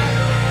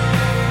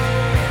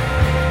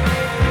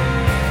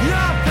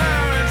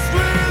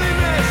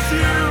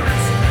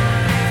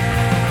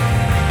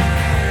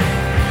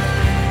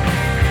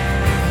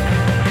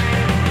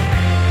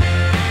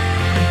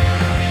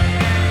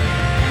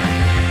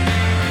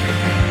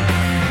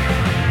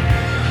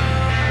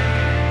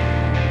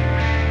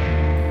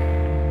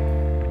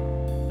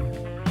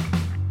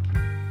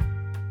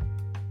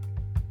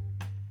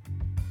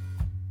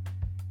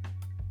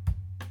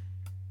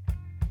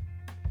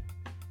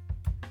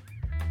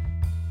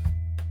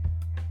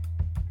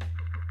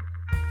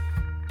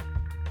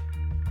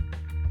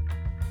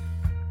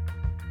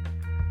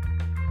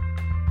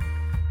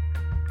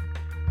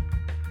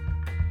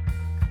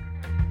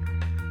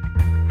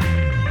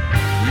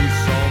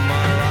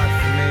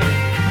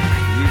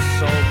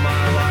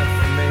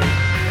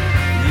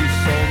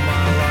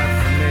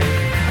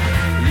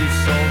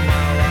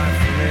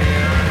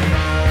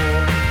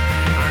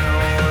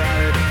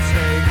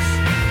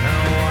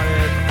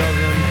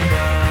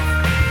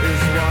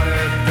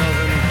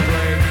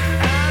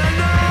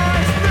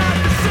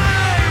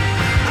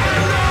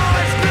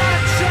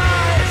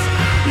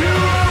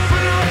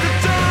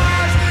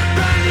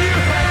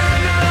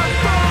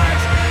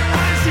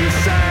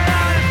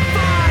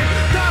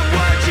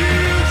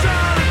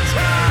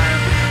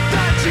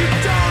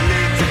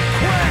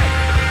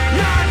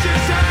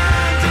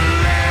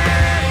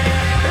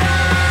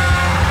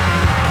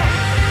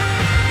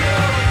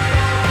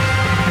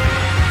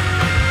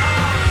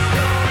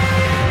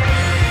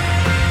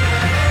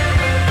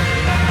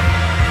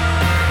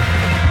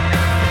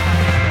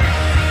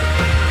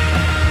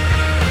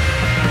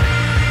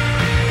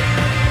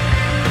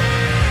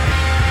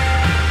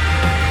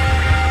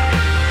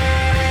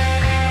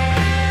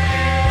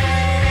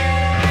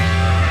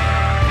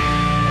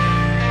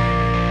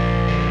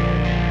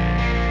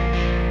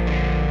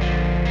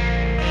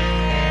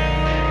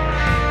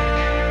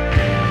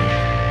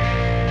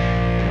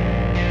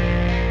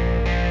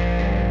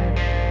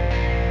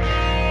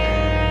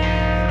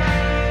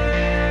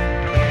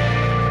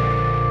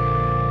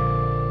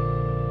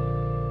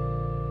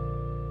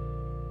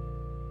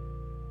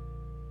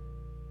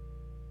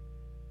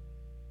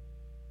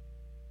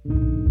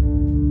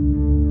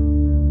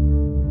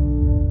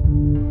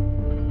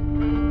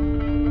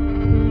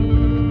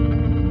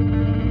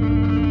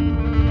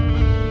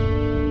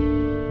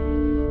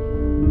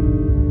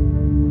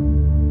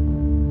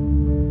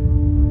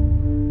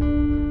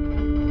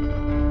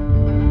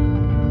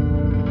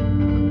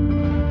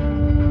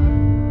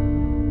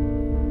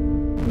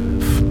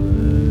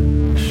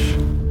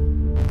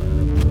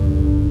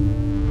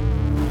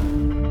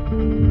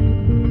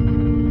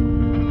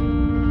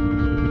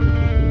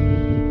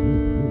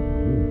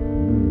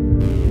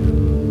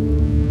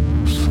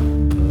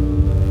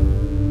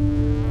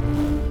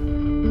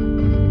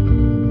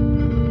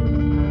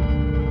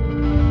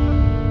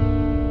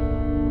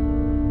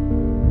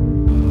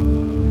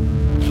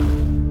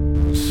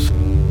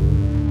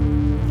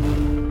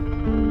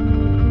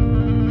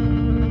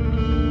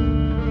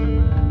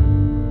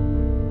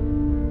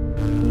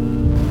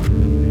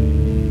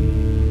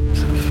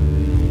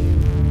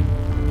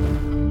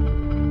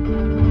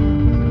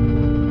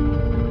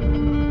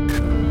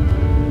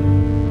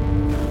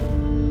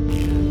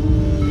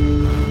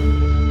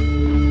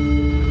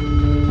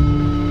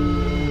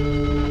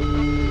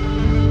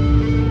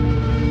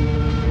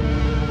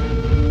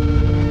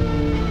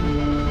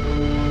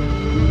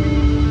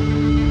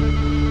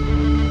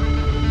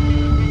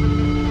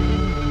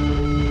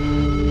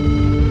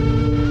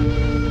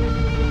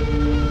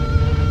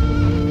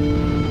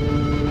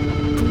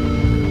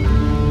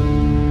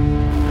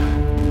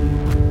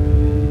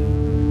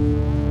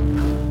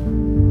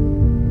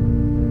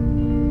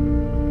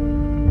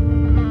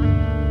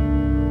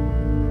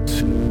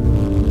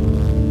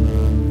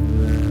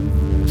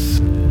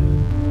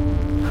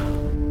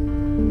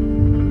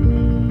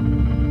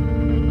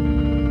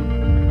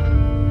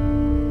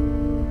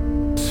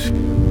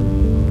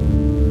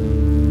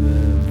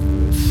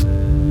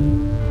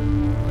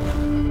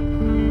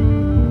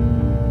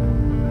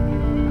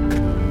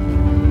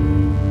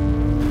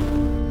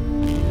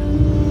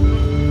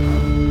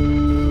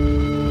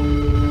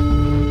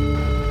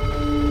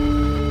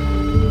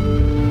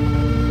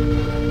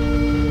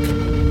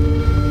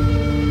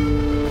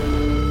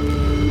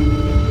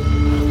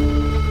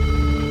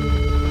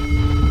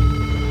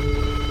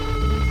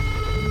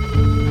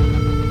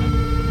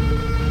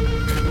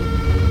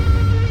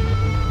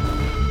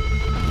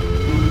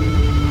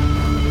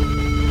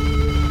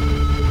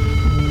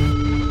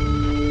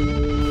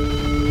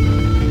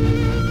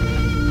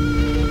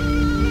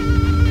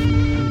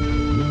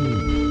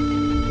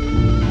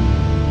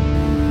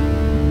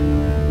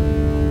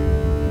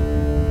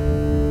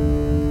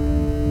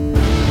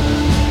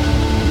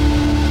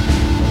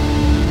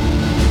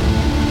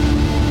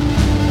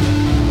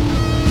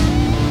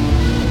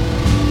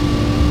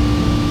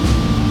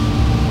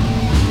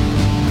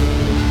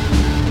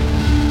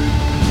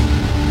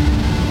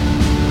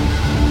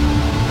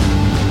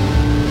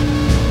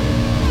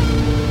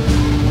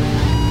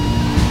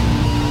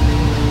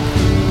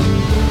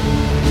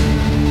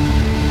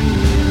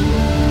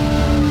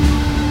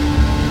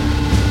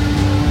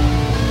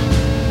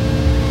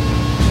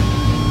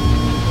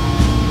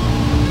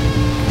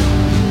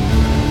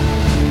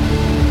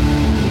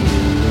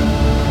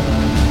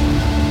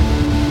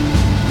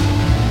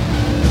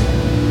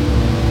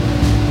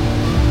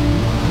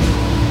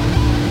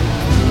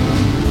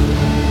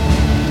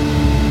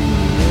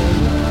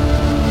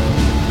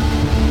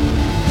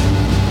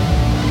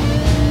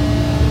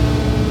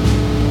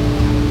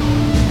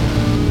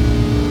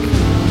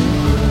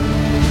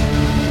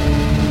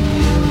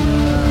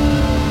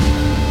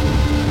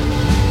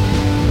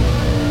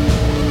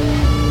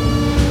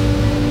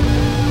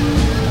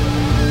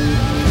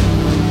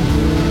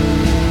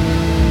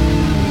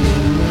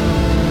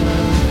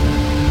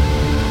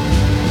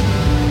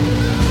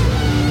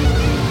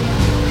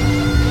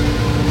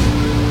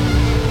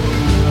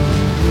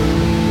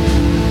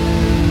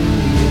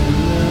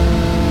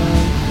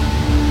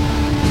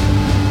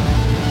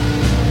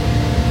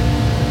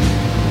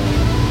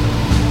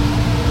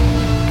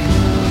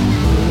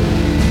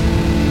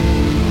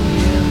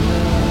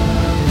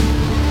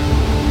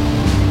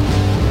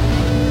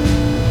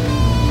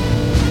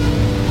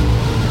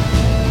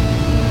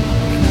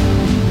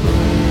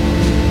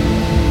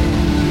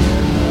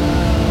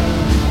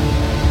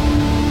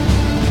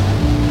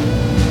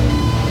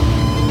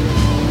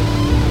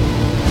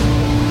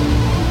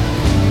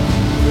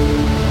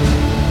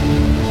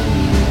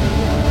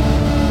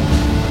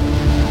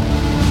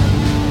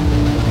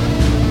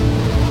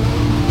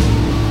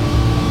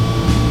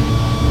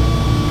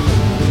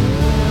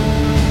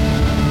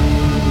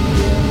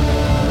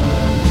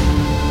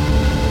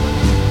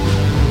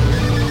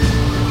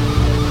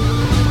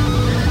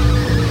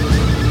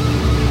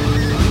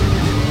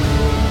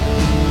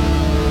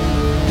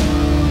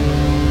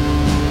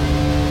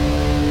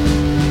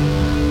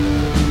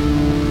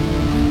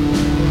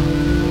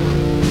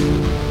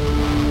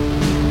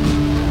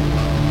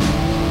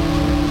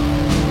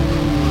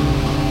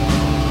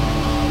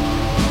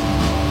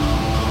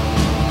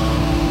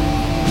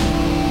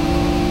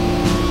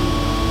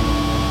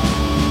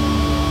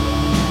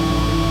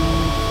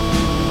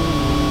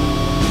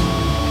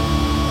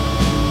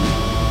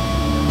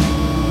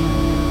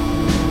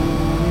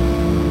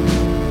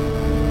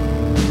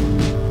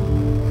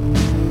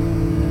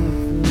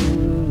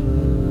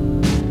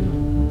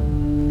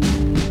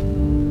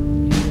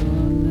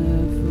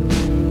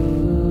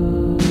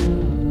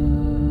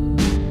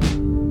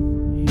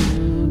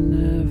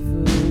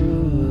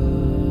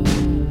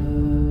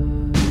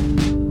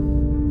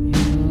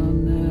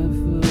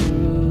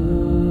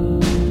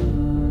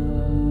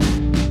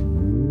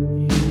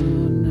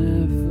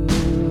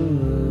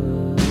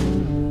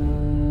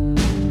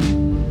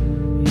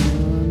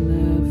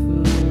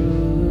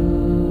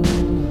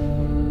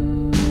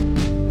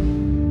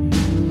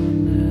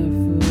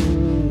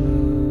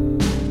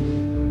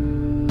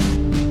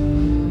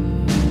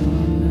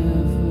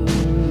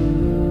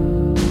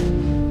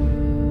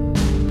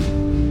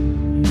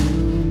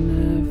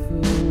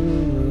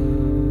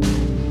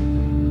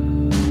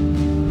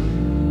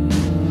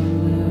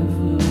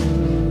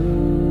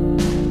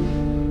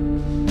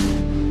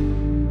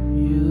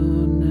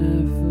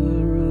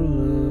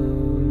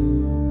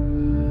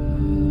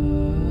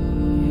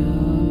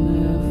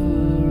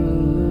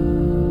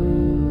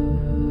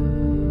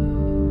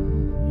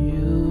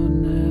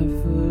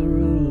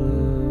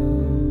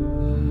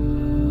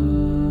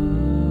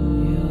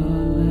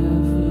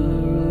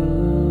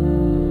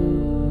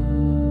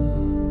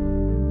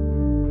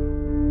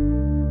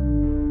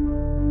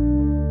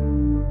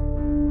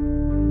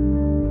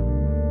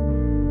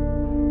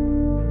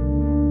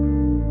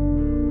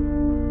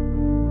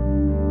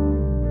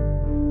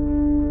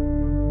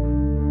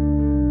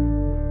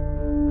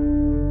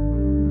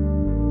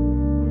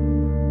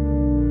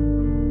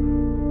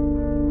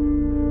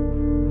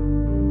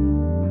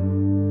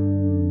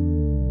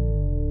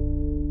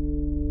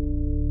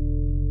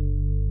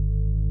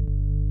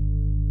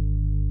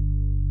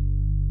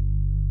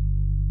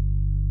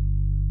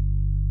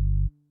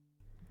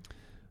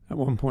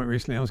 point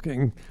recently I was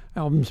getting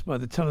albums by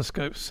the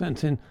Telescopes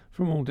sent in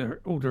from all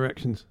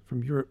directions,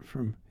 from Europe,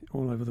 from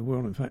all over the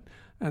world, in fact,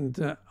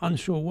 and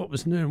unsure what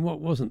was new and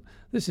what wasn't.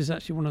 This is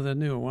actually one of their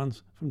newer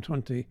ones from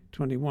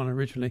 2021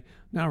 originally,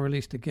 now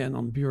released again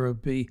on Bureau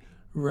B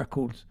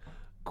Records,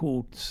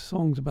 called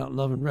Songs About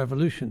Love and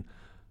Revolution.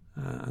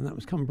 And that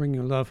was Come Bring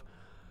Your Love,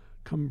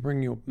 Come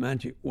Bring Your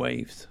Magic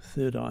Waves,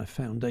 Third Eye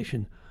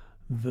Foundation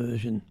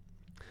version.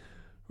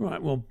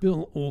 Right, well,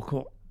 Bill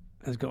Alcott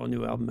has got a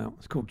new album out.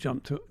 It's called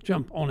Jump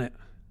On It.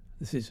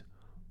 This is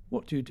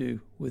What Do You Do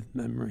With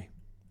Memory.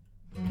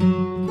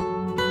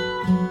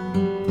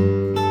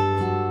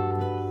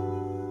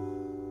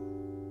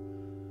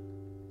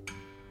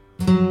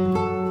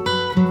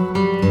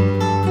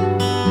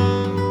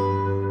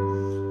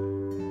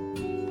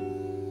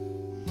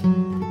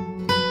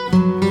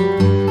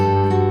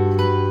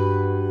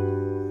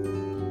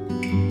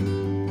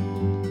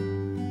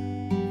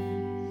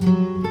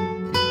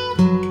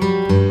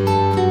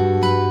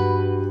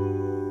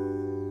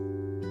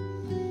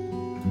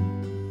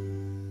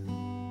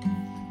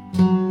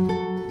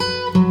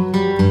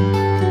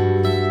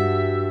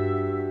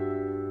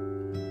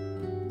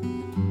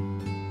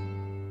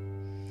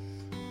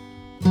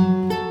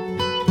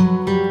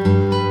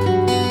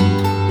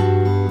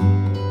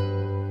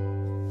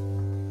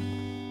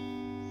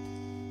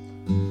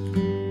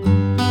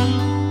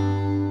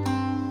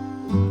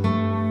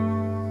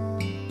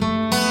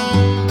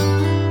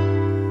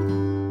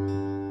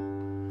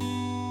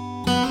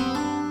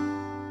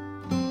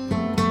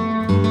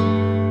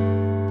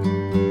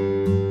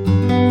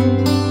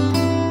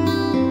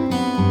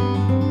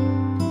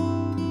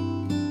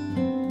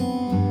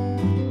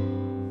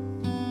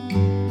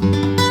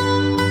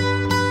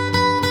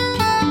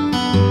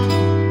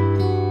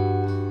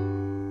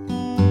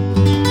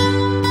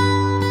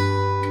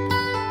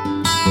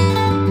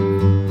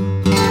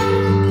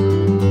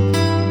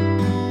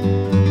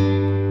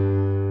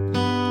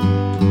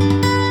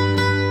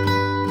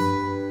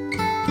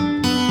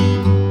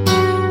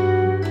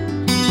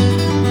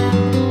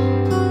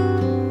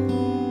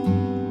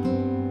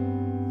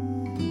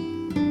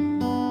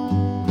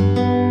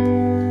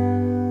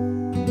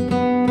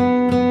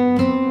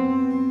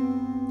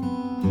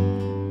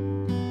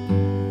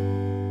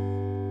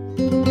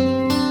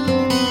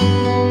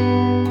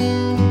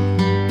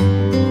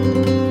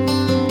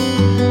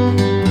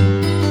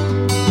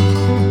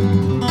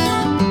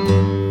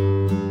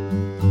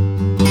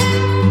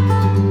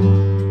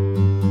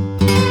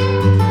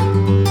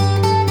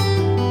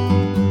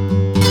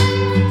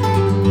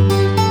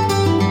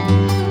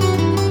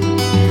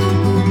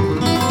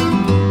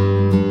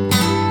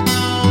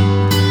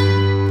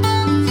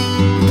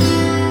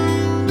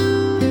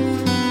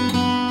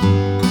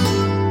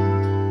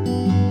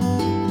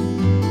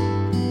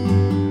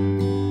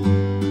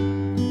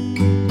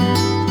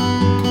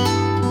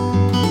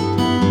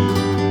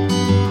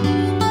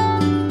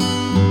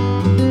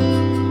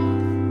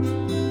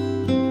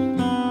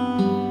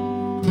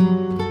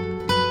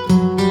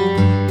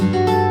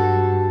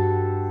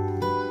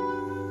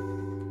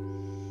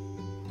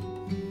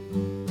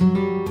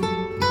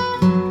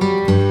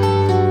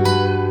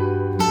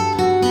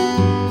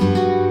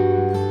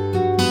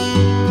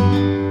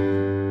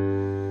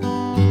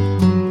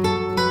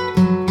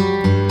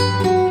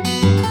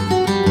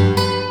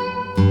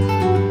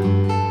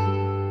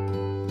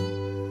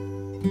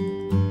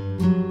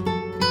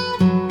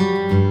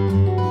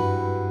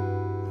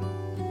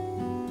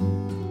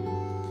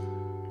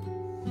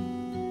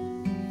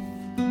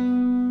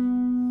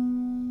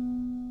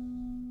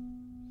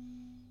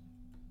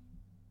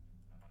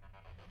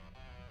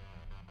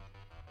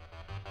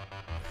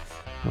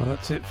 Well,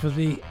 that's it for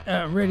the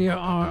Radio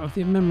Hour of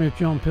the Memory of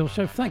John Peel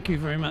show. Thank you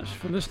very much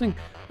for listening.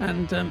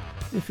 And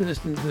if you're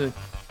listening to the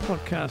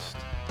podcast,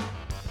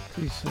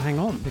 please hang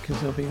on because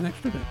there'll be an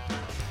extra bit.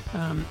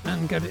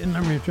 And go to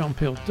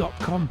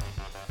inmemoryofjohnpeel.com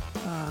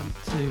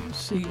to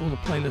see all the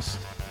playlists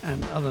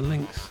and other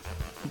links,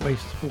 ways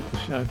to support the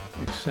show,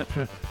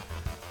 etc.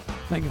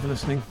 Thank you for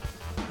listening.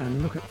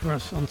 And look for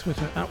us on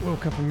Twitter at World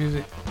Cup of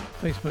Music,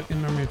 Facebook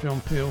In Memory of John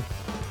Peel,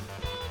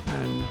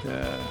 and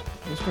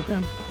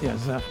Instagram, yeah,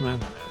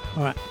 Zafman.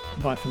 All right,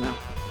 bye for now.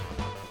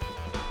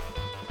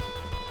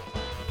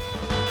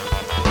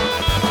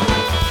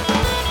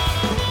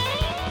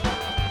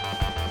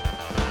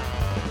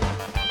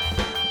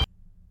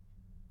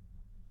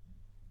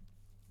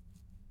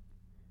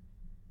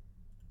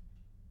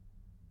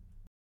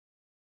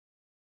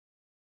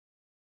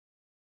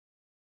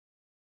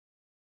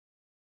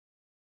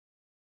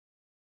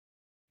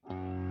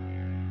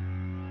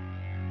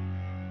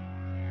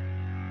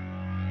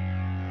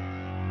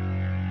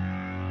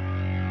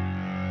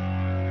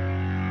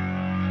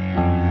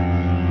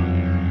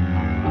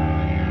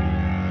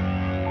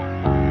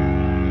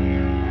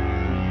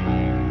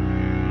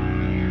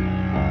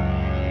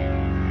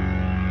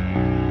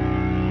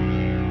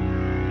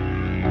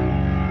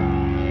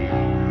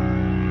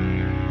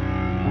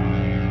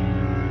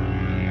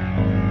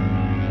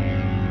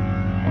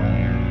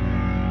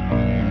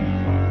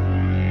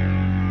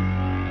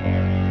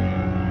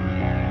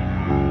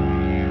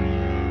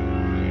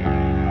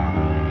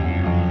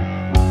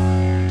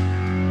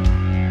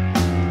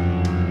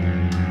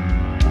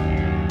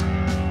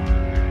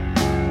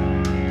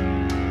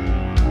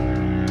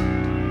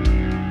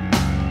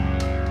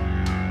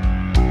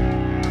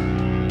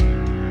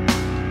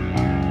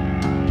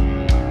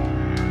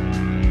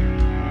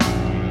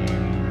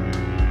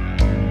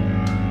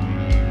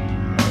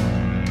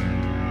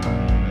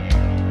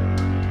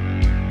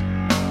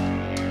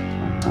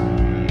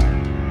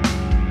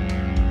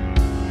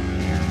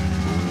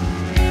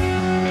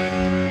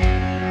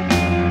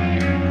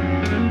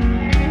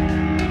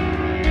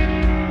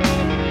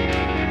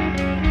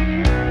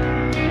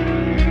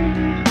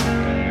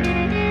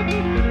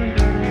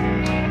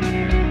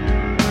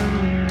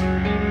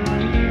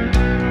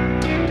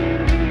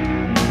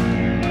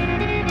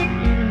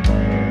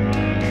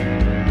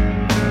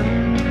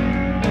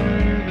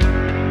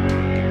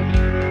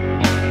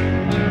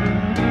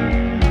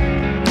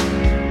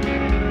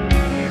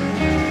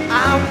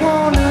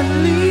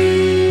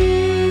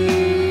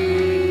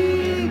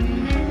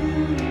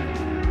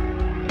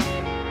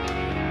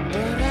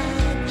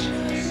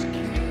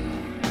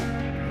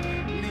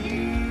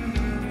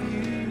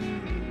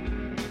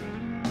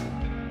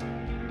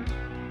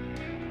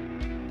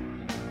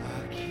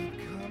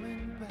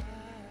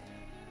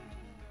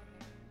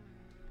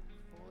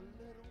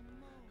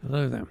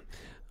 Hello there.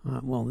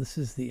 Well, this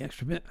is the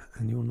extra bit,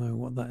 and you'll know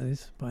what that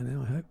is by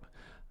now, I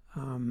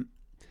hope.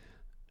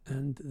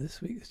 And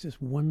this week it's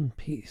just one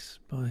piece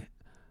by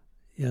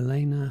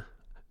Jelena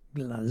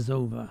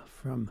Glazova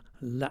from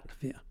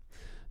Latvia.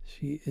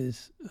 She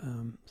is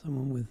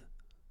someone with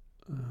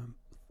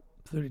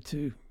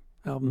 32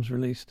 albums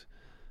released,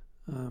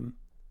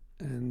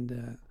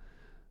 and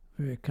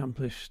very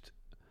accomplished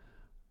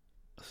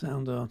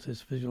sound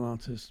artist, visual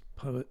artist,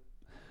 poet,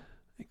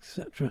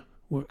 etc.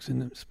 Works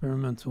in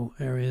experimental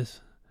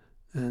areas,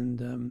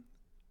 and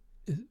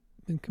has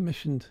been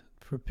commissioned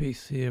for a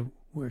piece here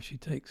where she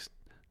takes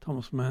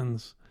Thomas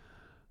Mann's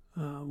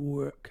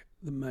work,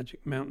 The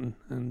Magic Mountain,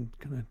 and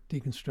kind of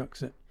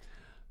deconstructs it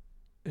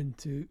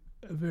into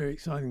a very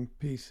exciting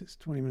piece. It's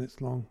 20 minutes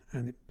long,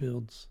 and it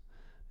builds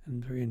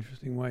in very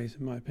interesting ways,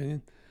 in my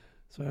opinion.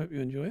 So I hope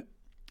you enjoy it.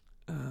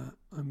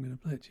 I'm going to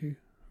play it to you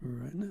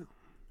right now.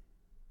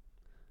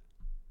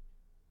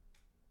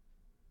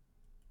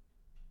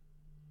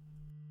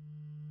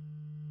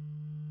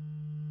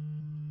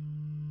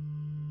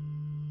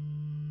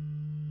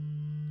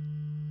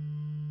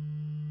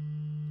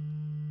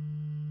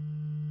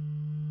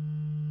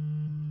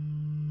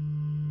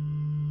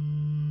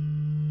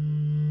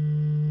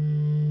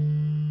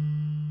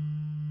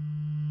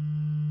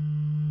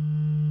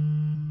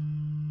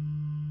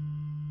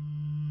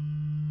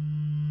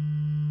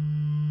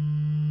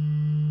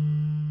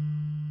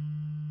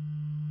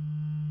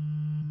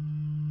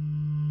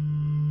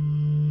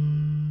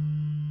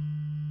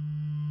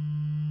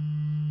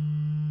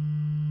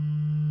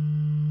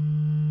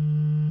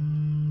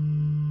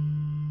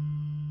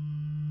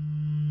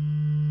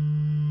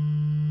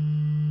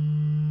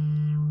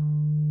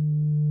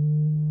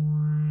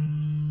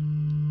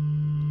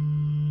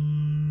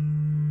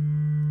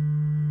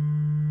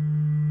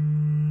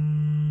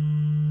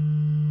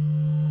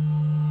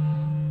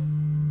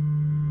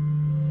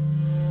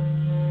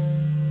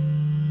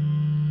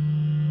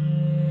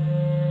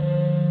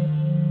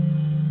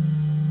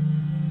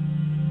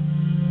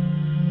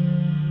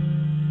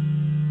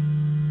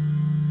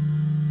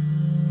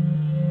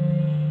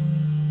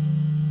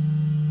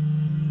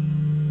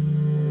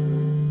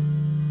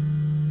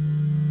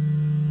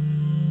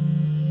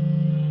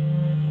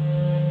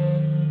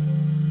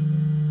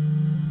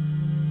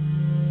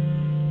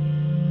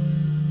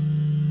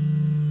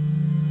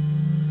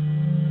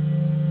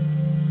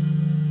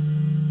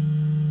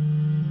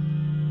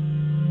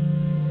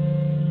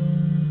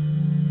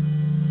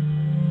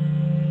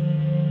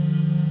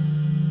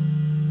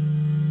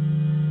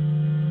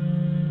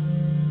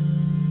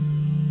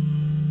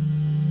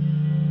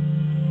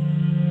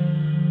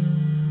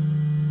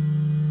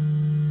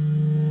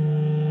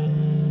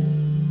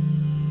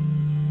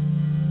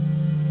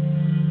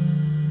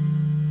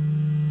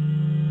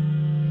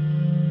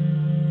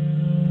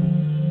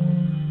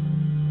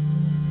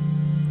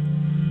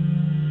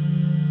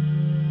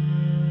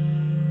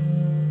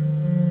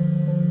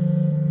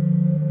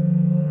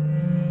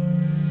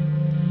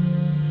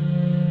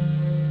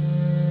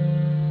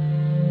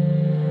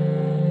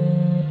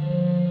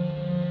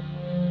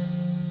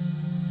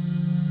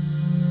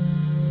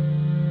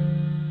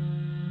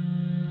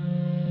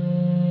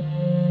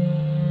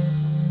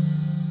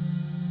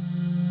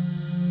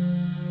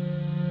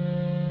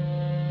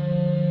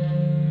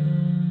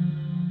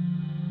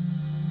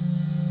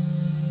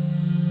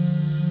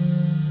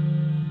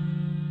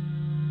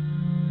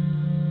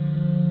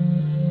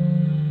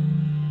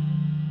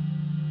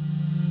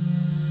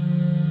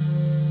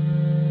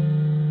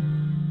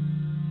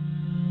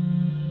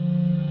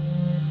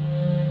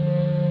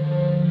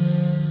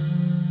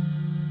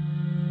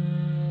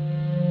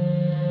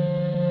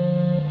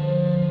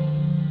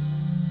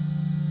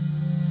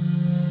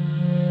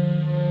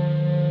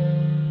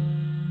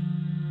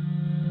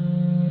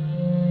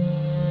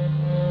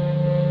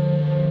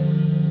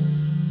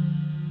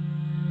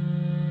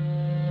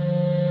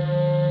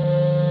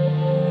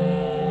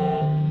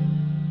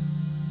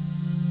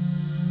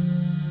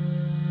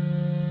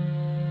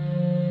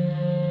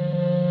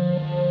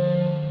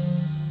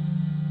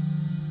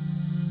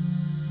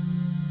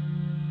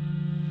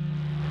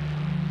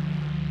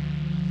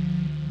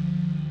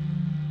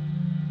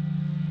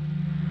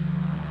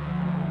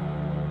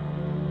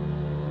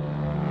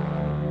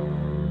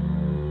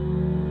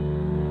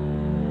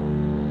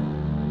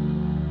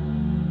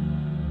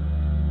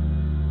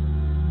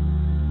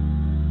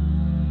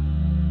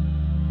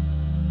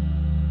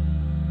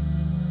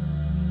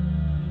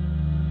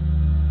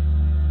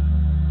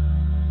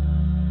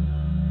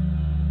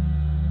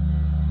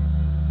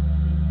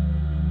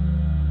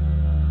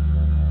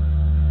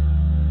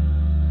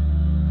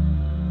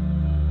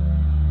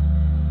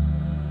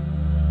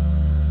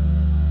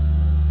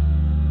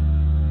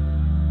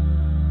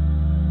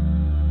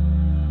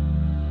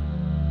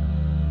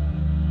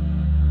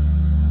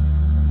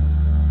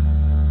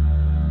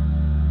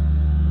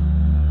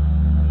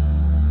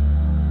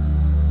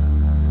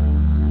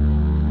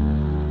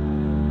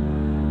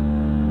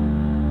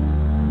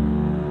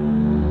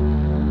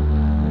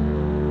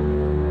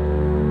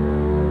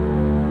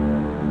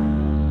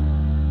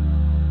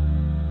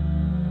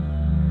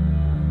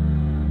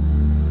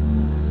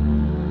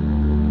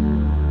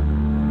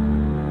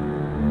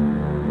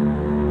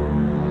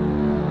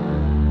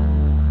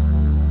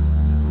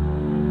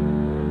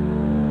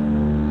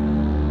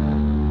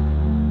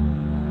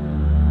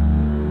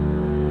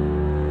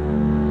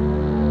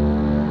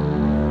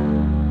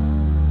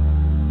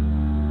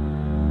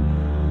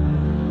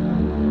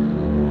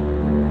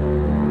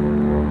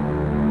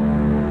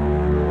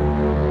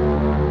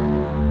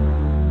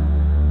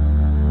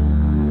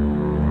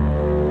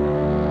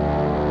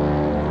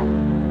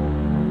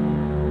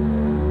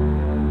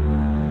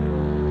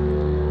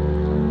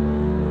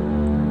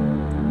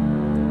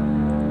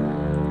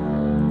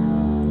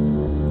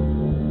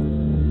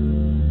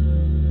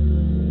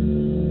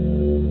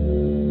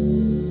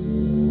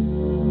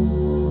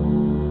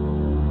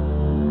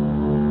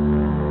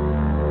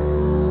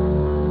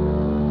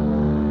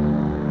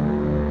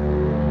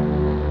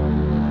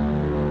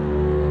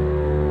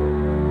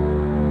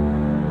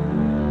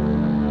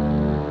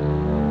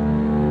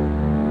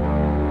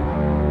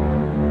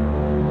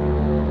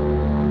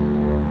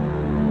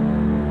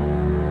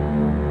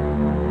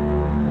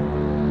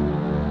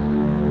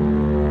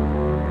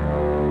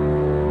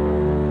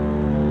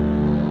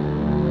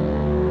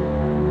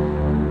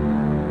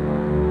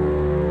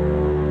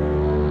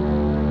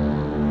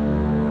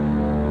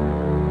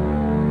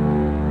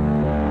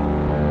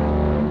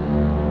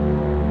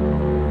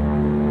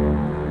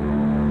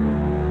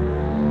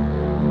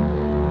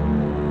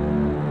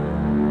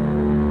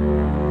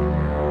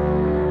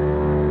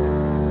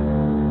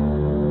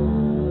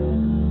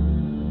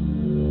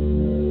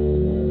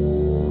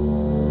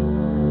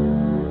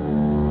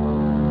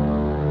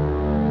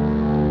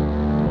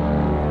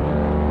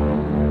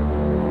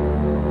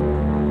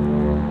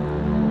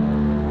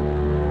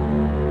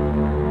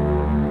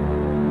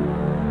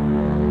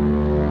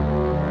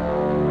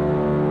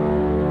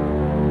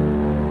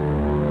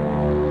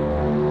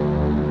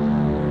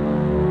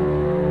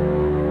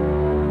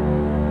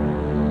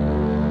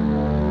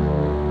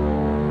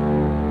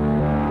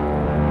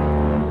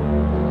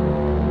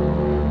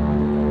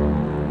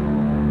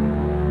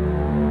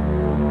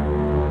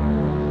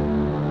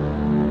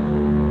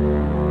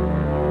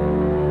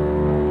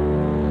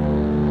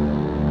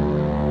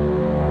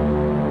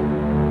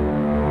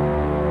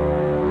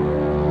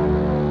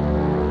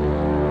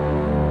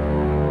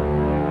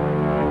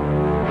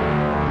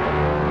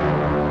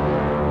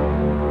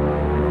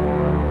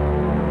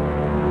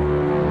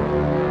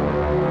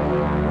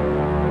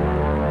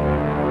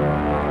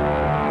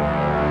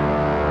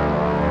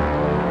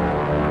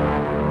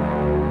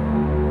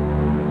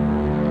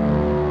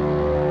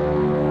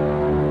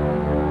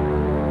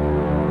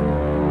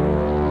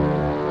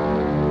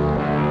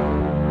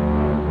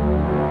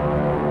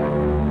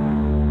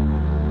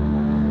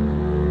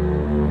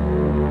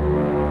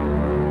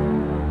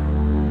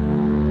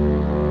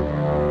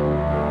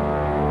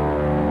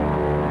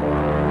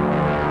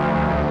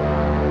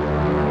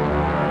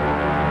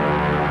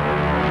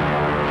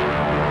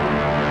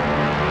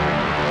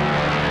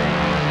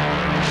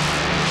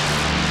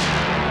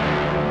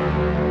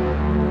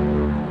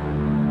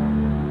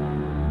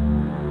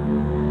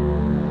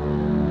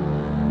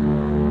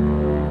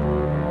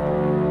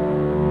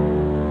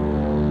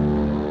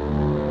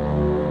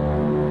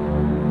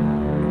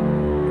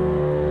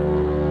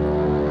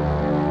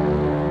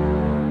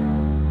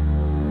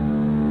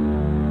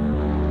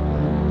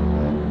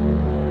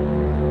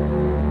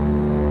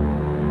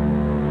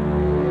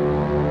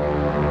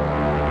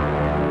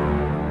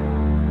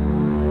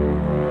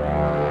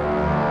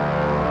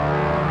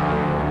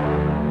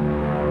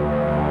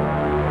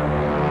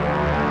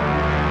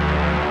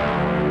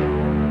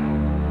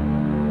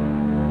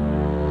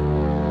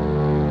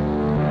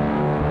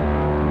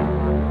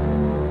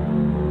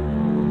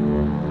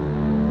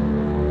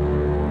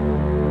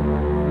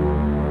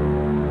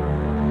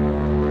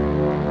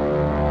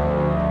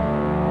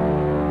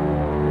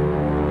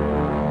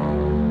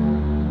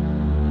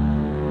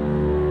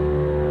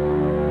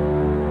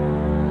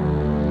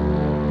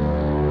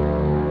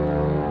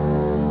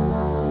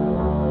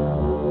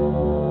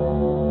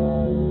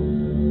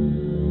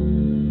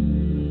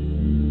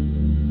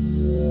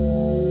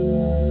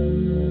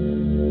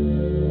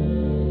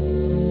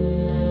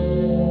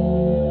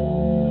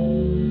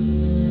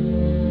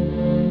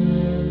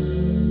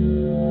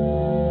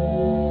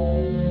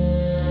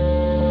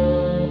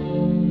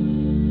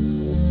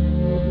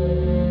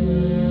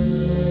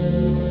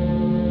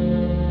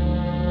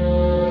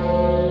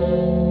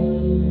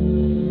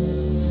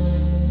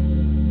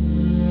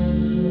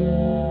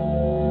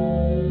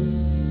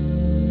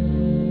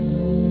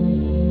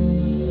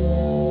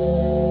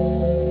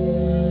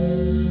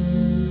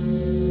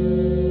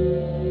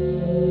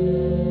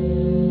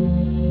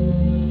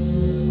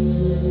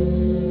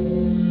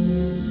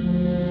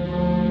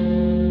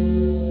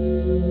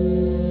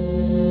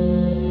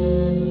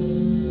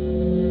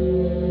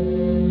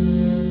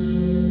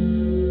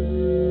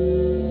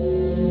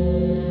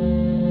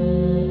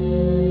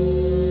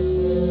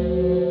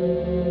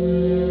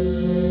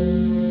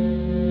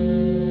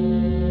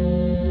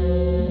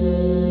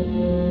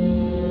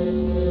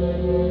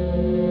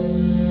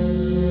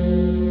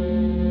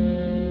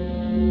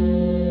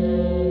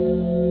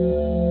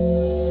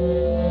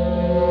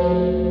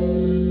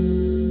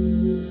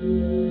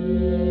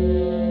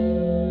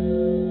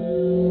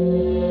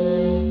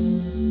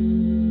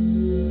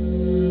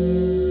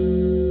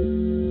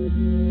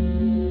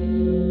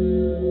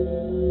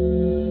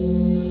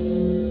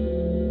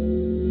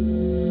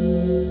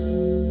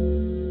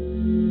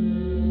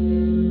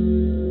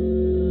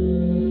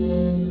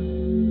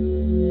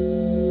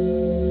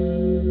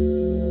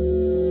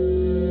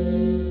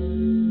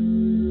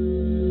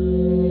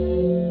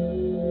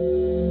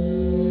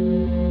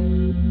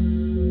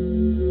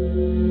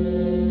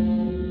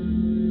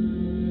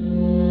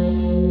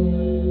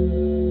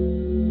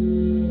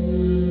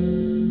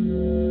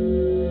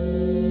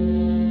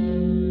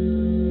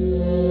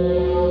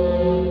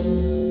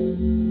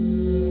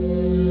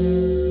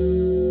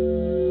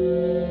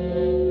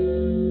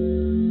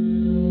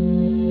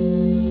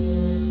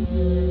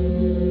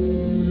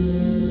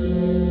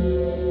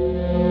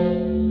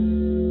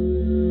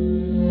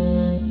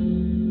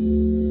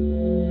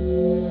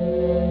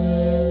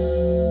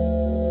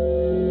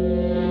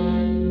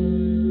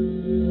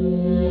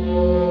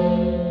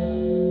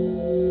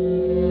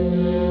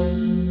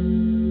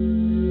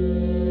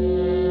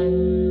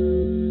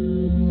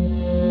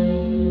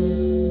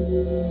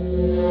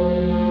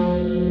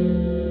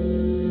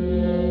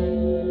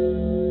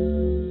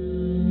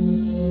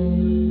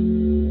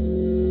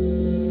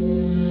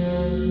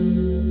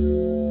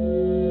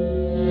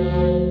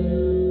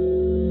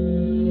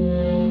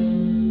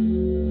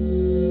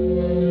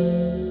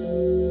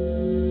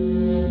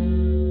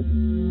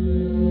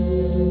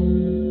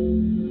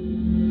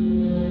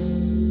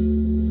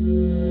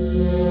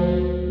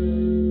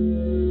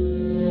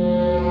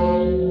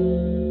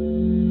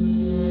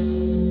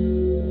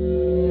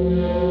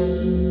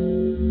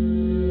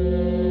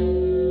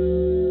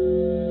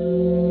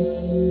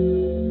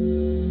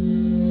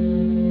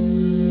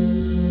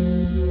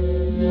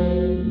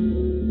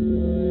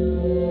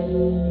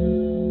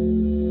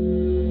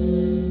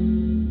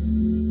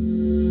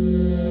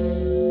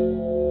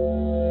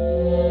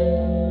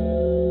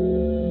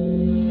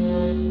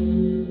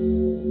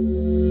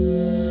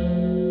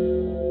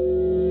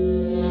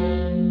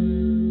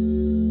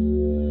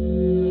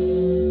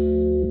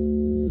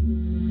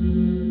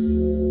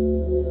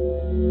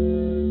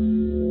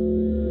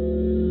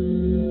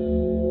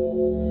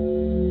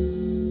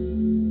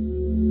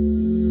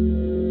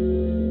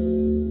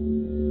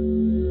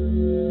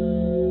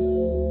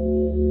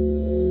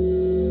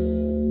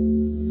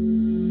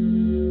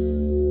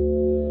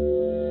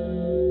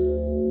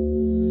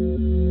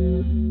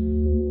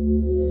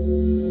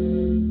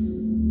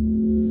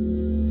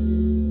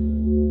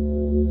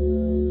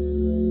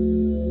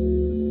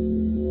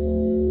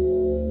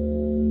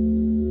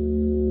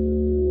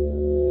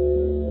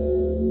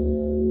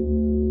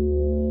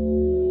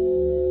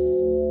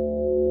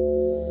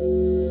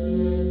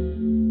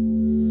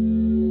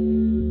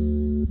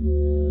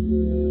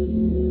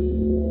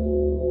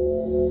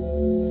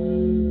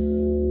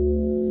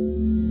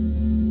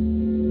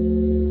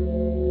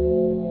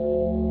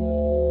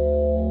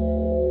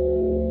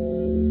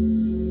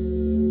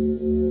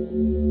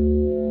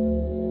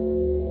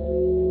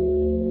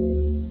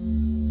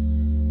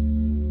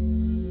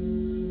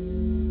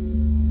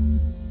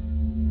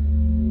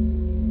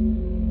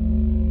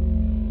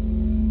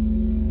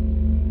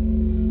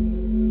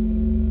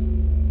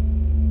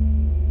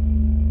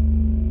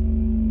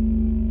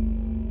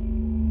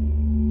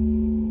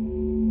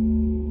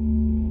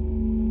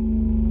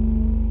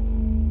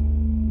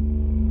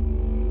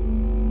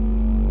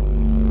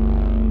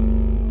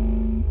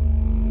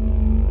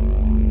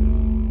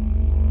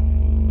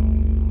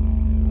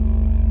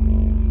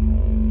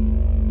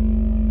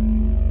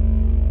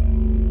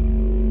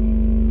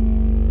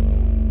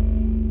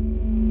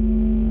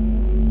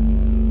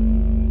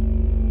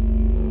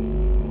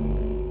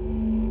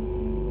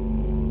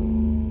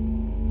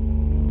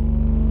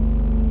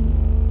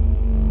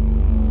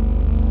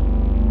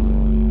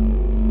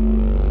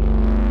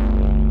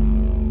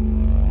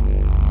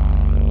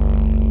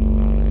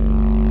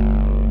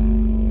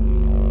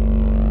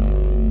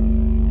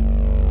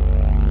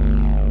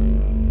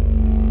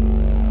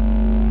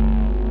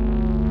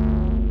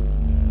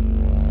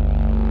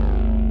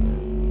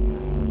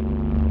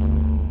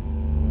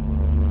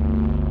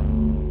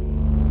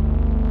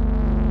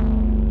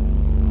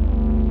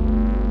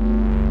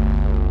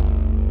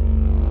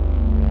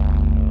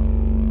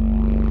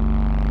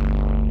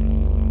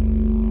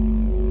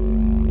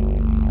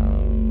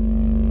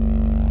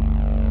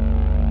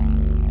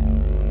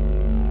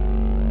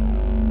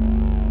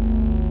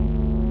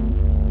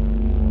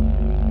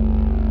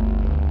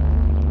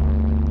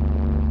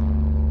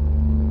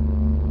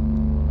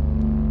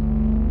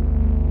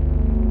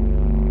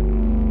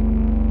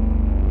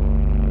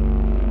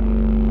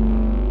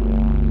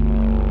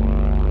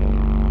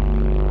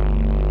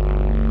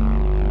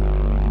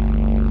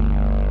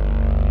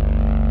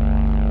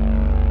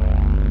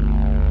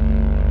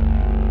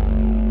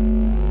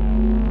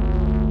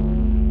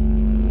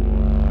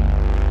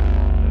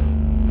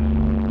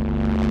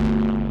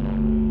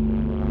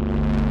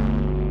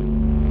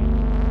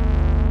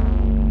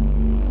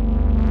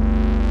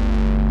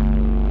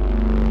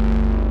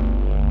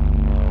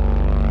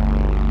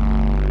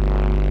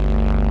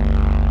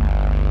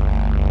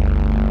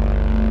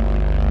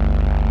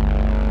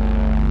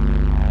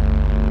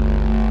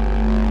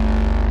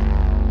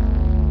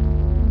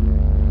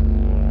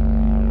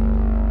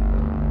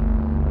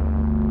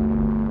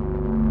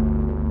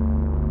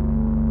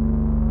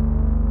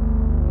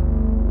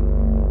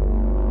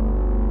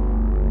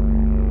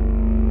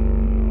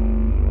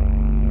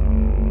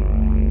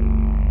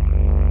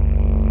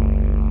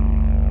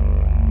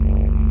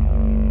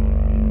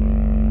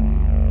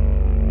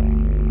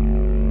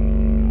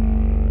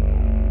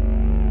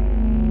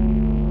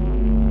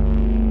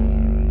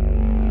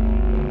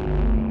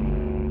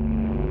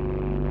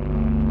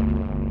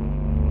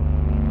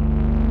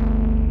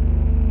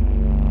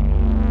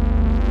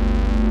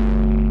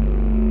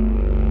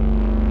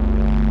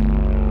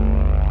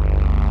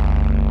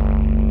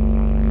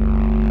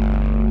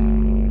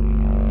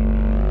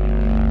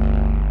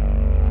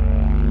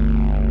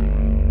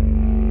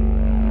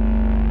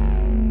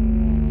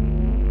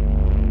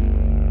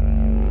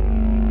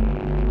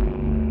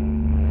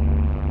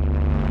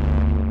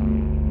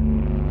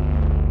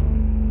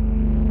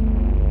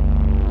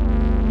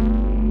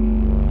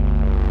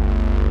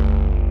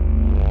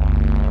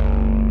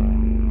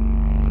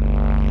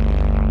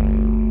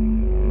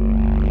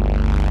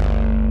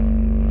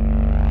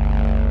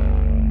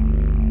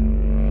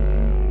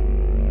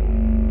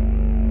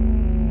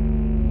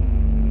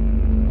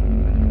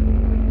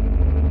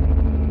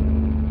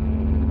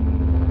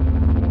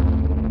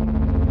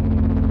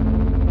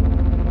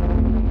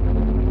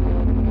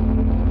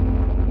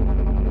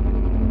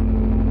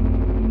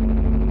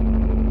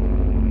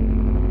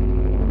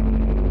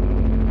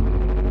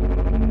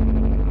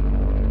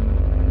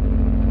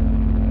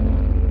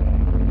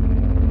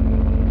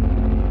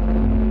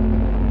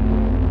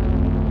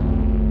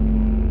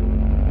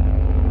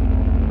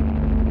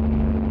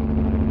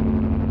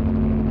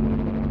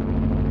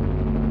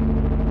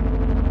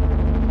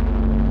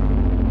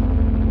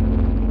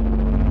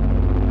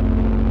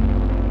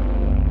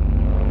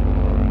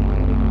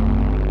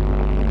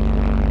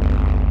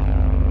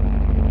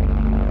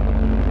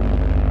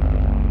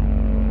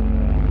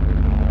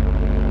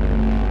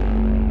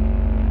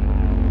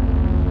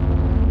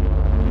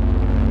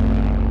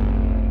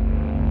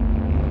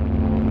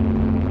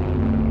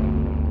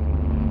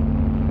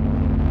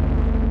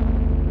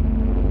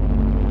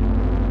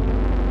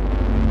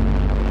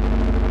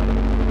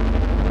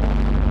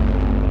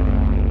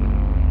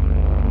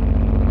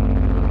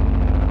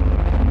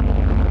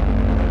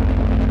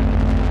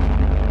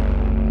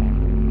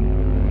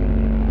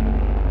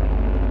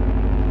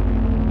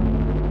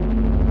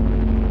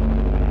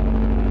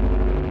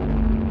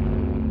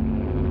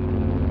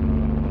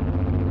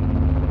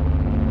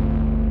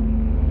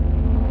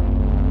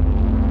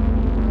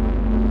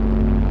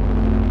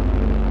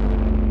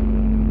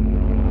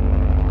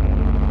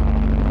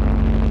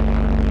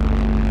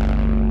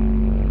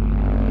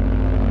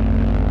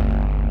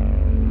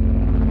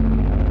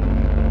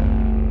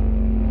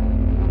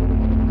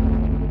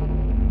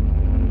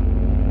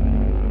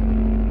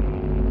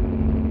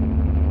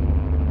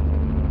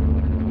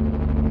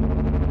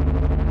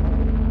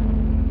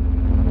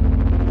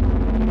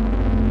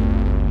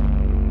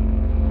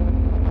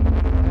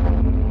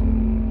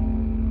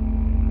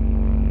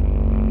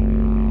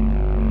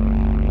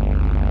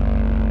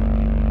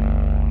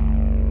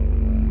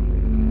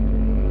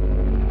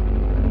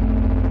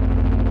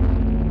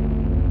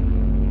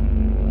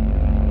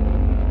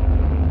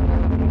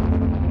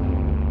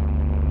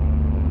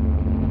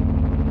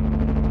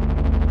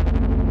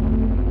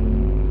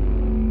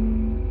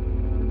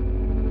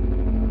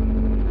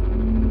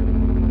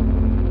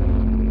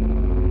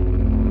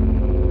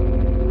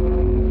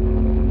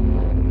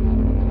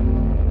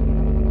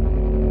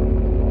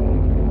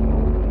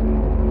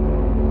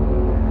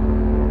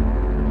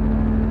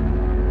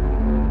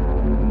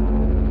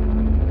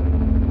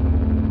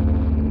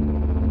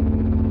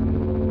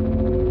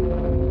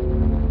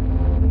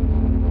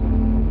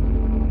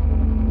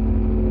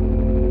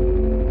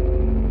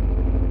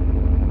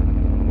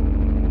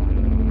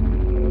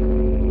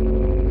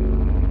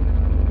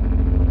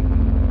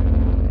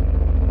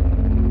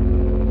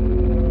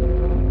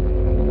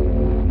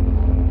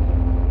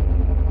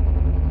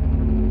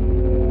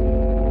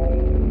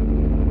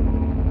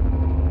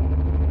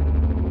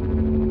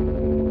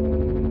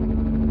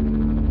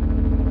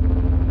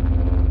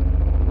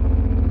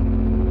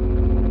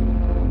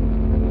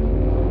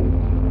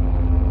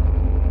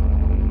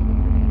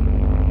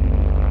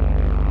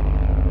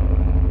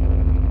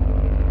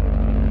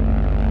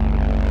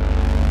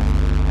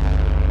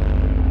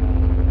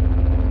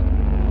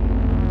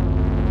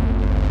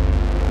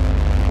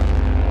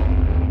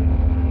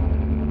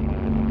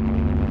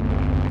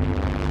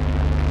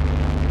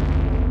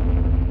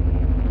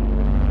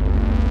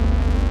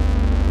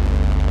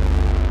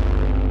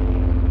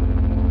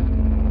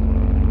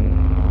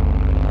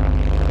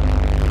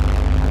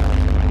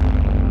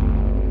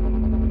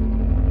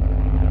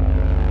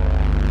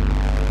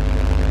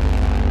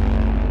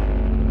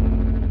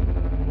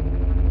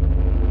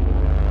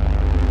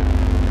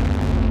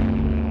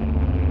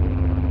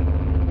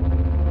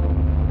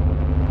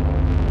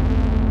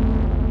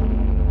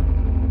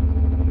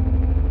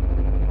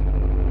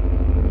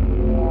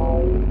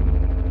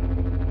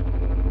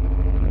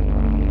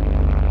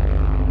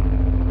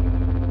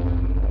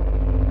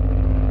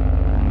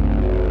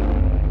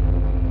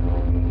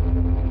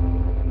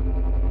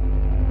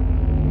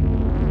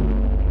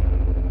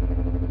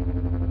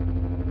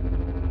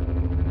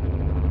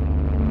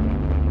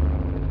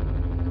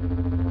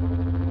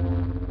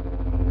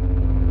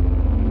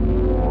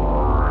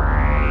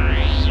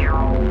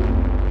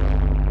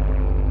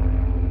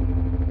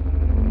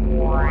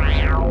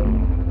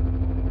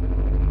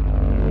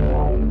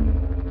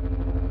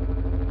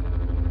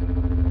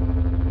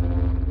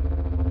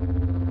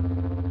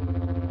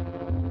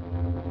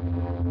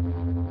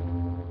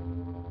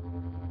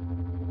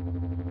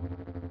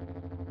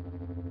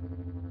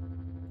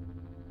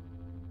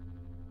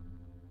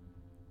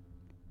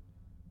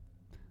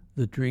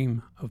 The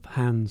Dream of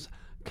Hans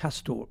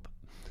Castorp.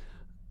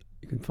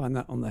 You can find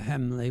that on the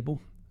Hem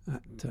label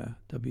at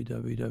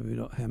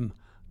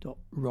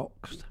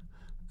www.hem.rocks,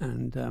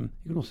 and you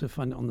can also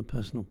find it on the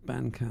personal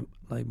Bandcamp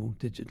label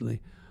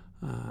digitally.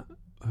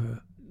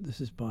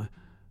 This is by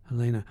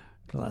Helena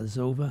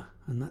Glazova,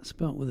 and that's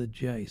spelt with a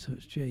J, so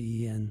it's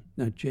Jelena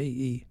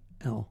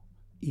Glazova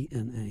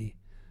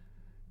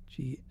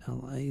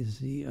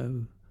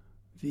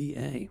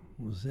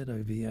or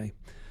Zova,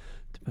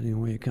 depending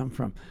on where you come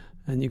from.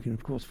 And you can,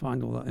 of course,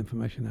 find all that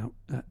information out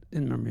at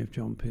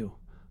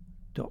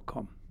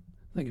inmemoryofjohnpeel.com.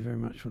 Thank you very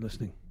much for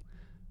listening,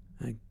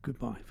 and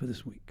goodbye for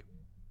this week.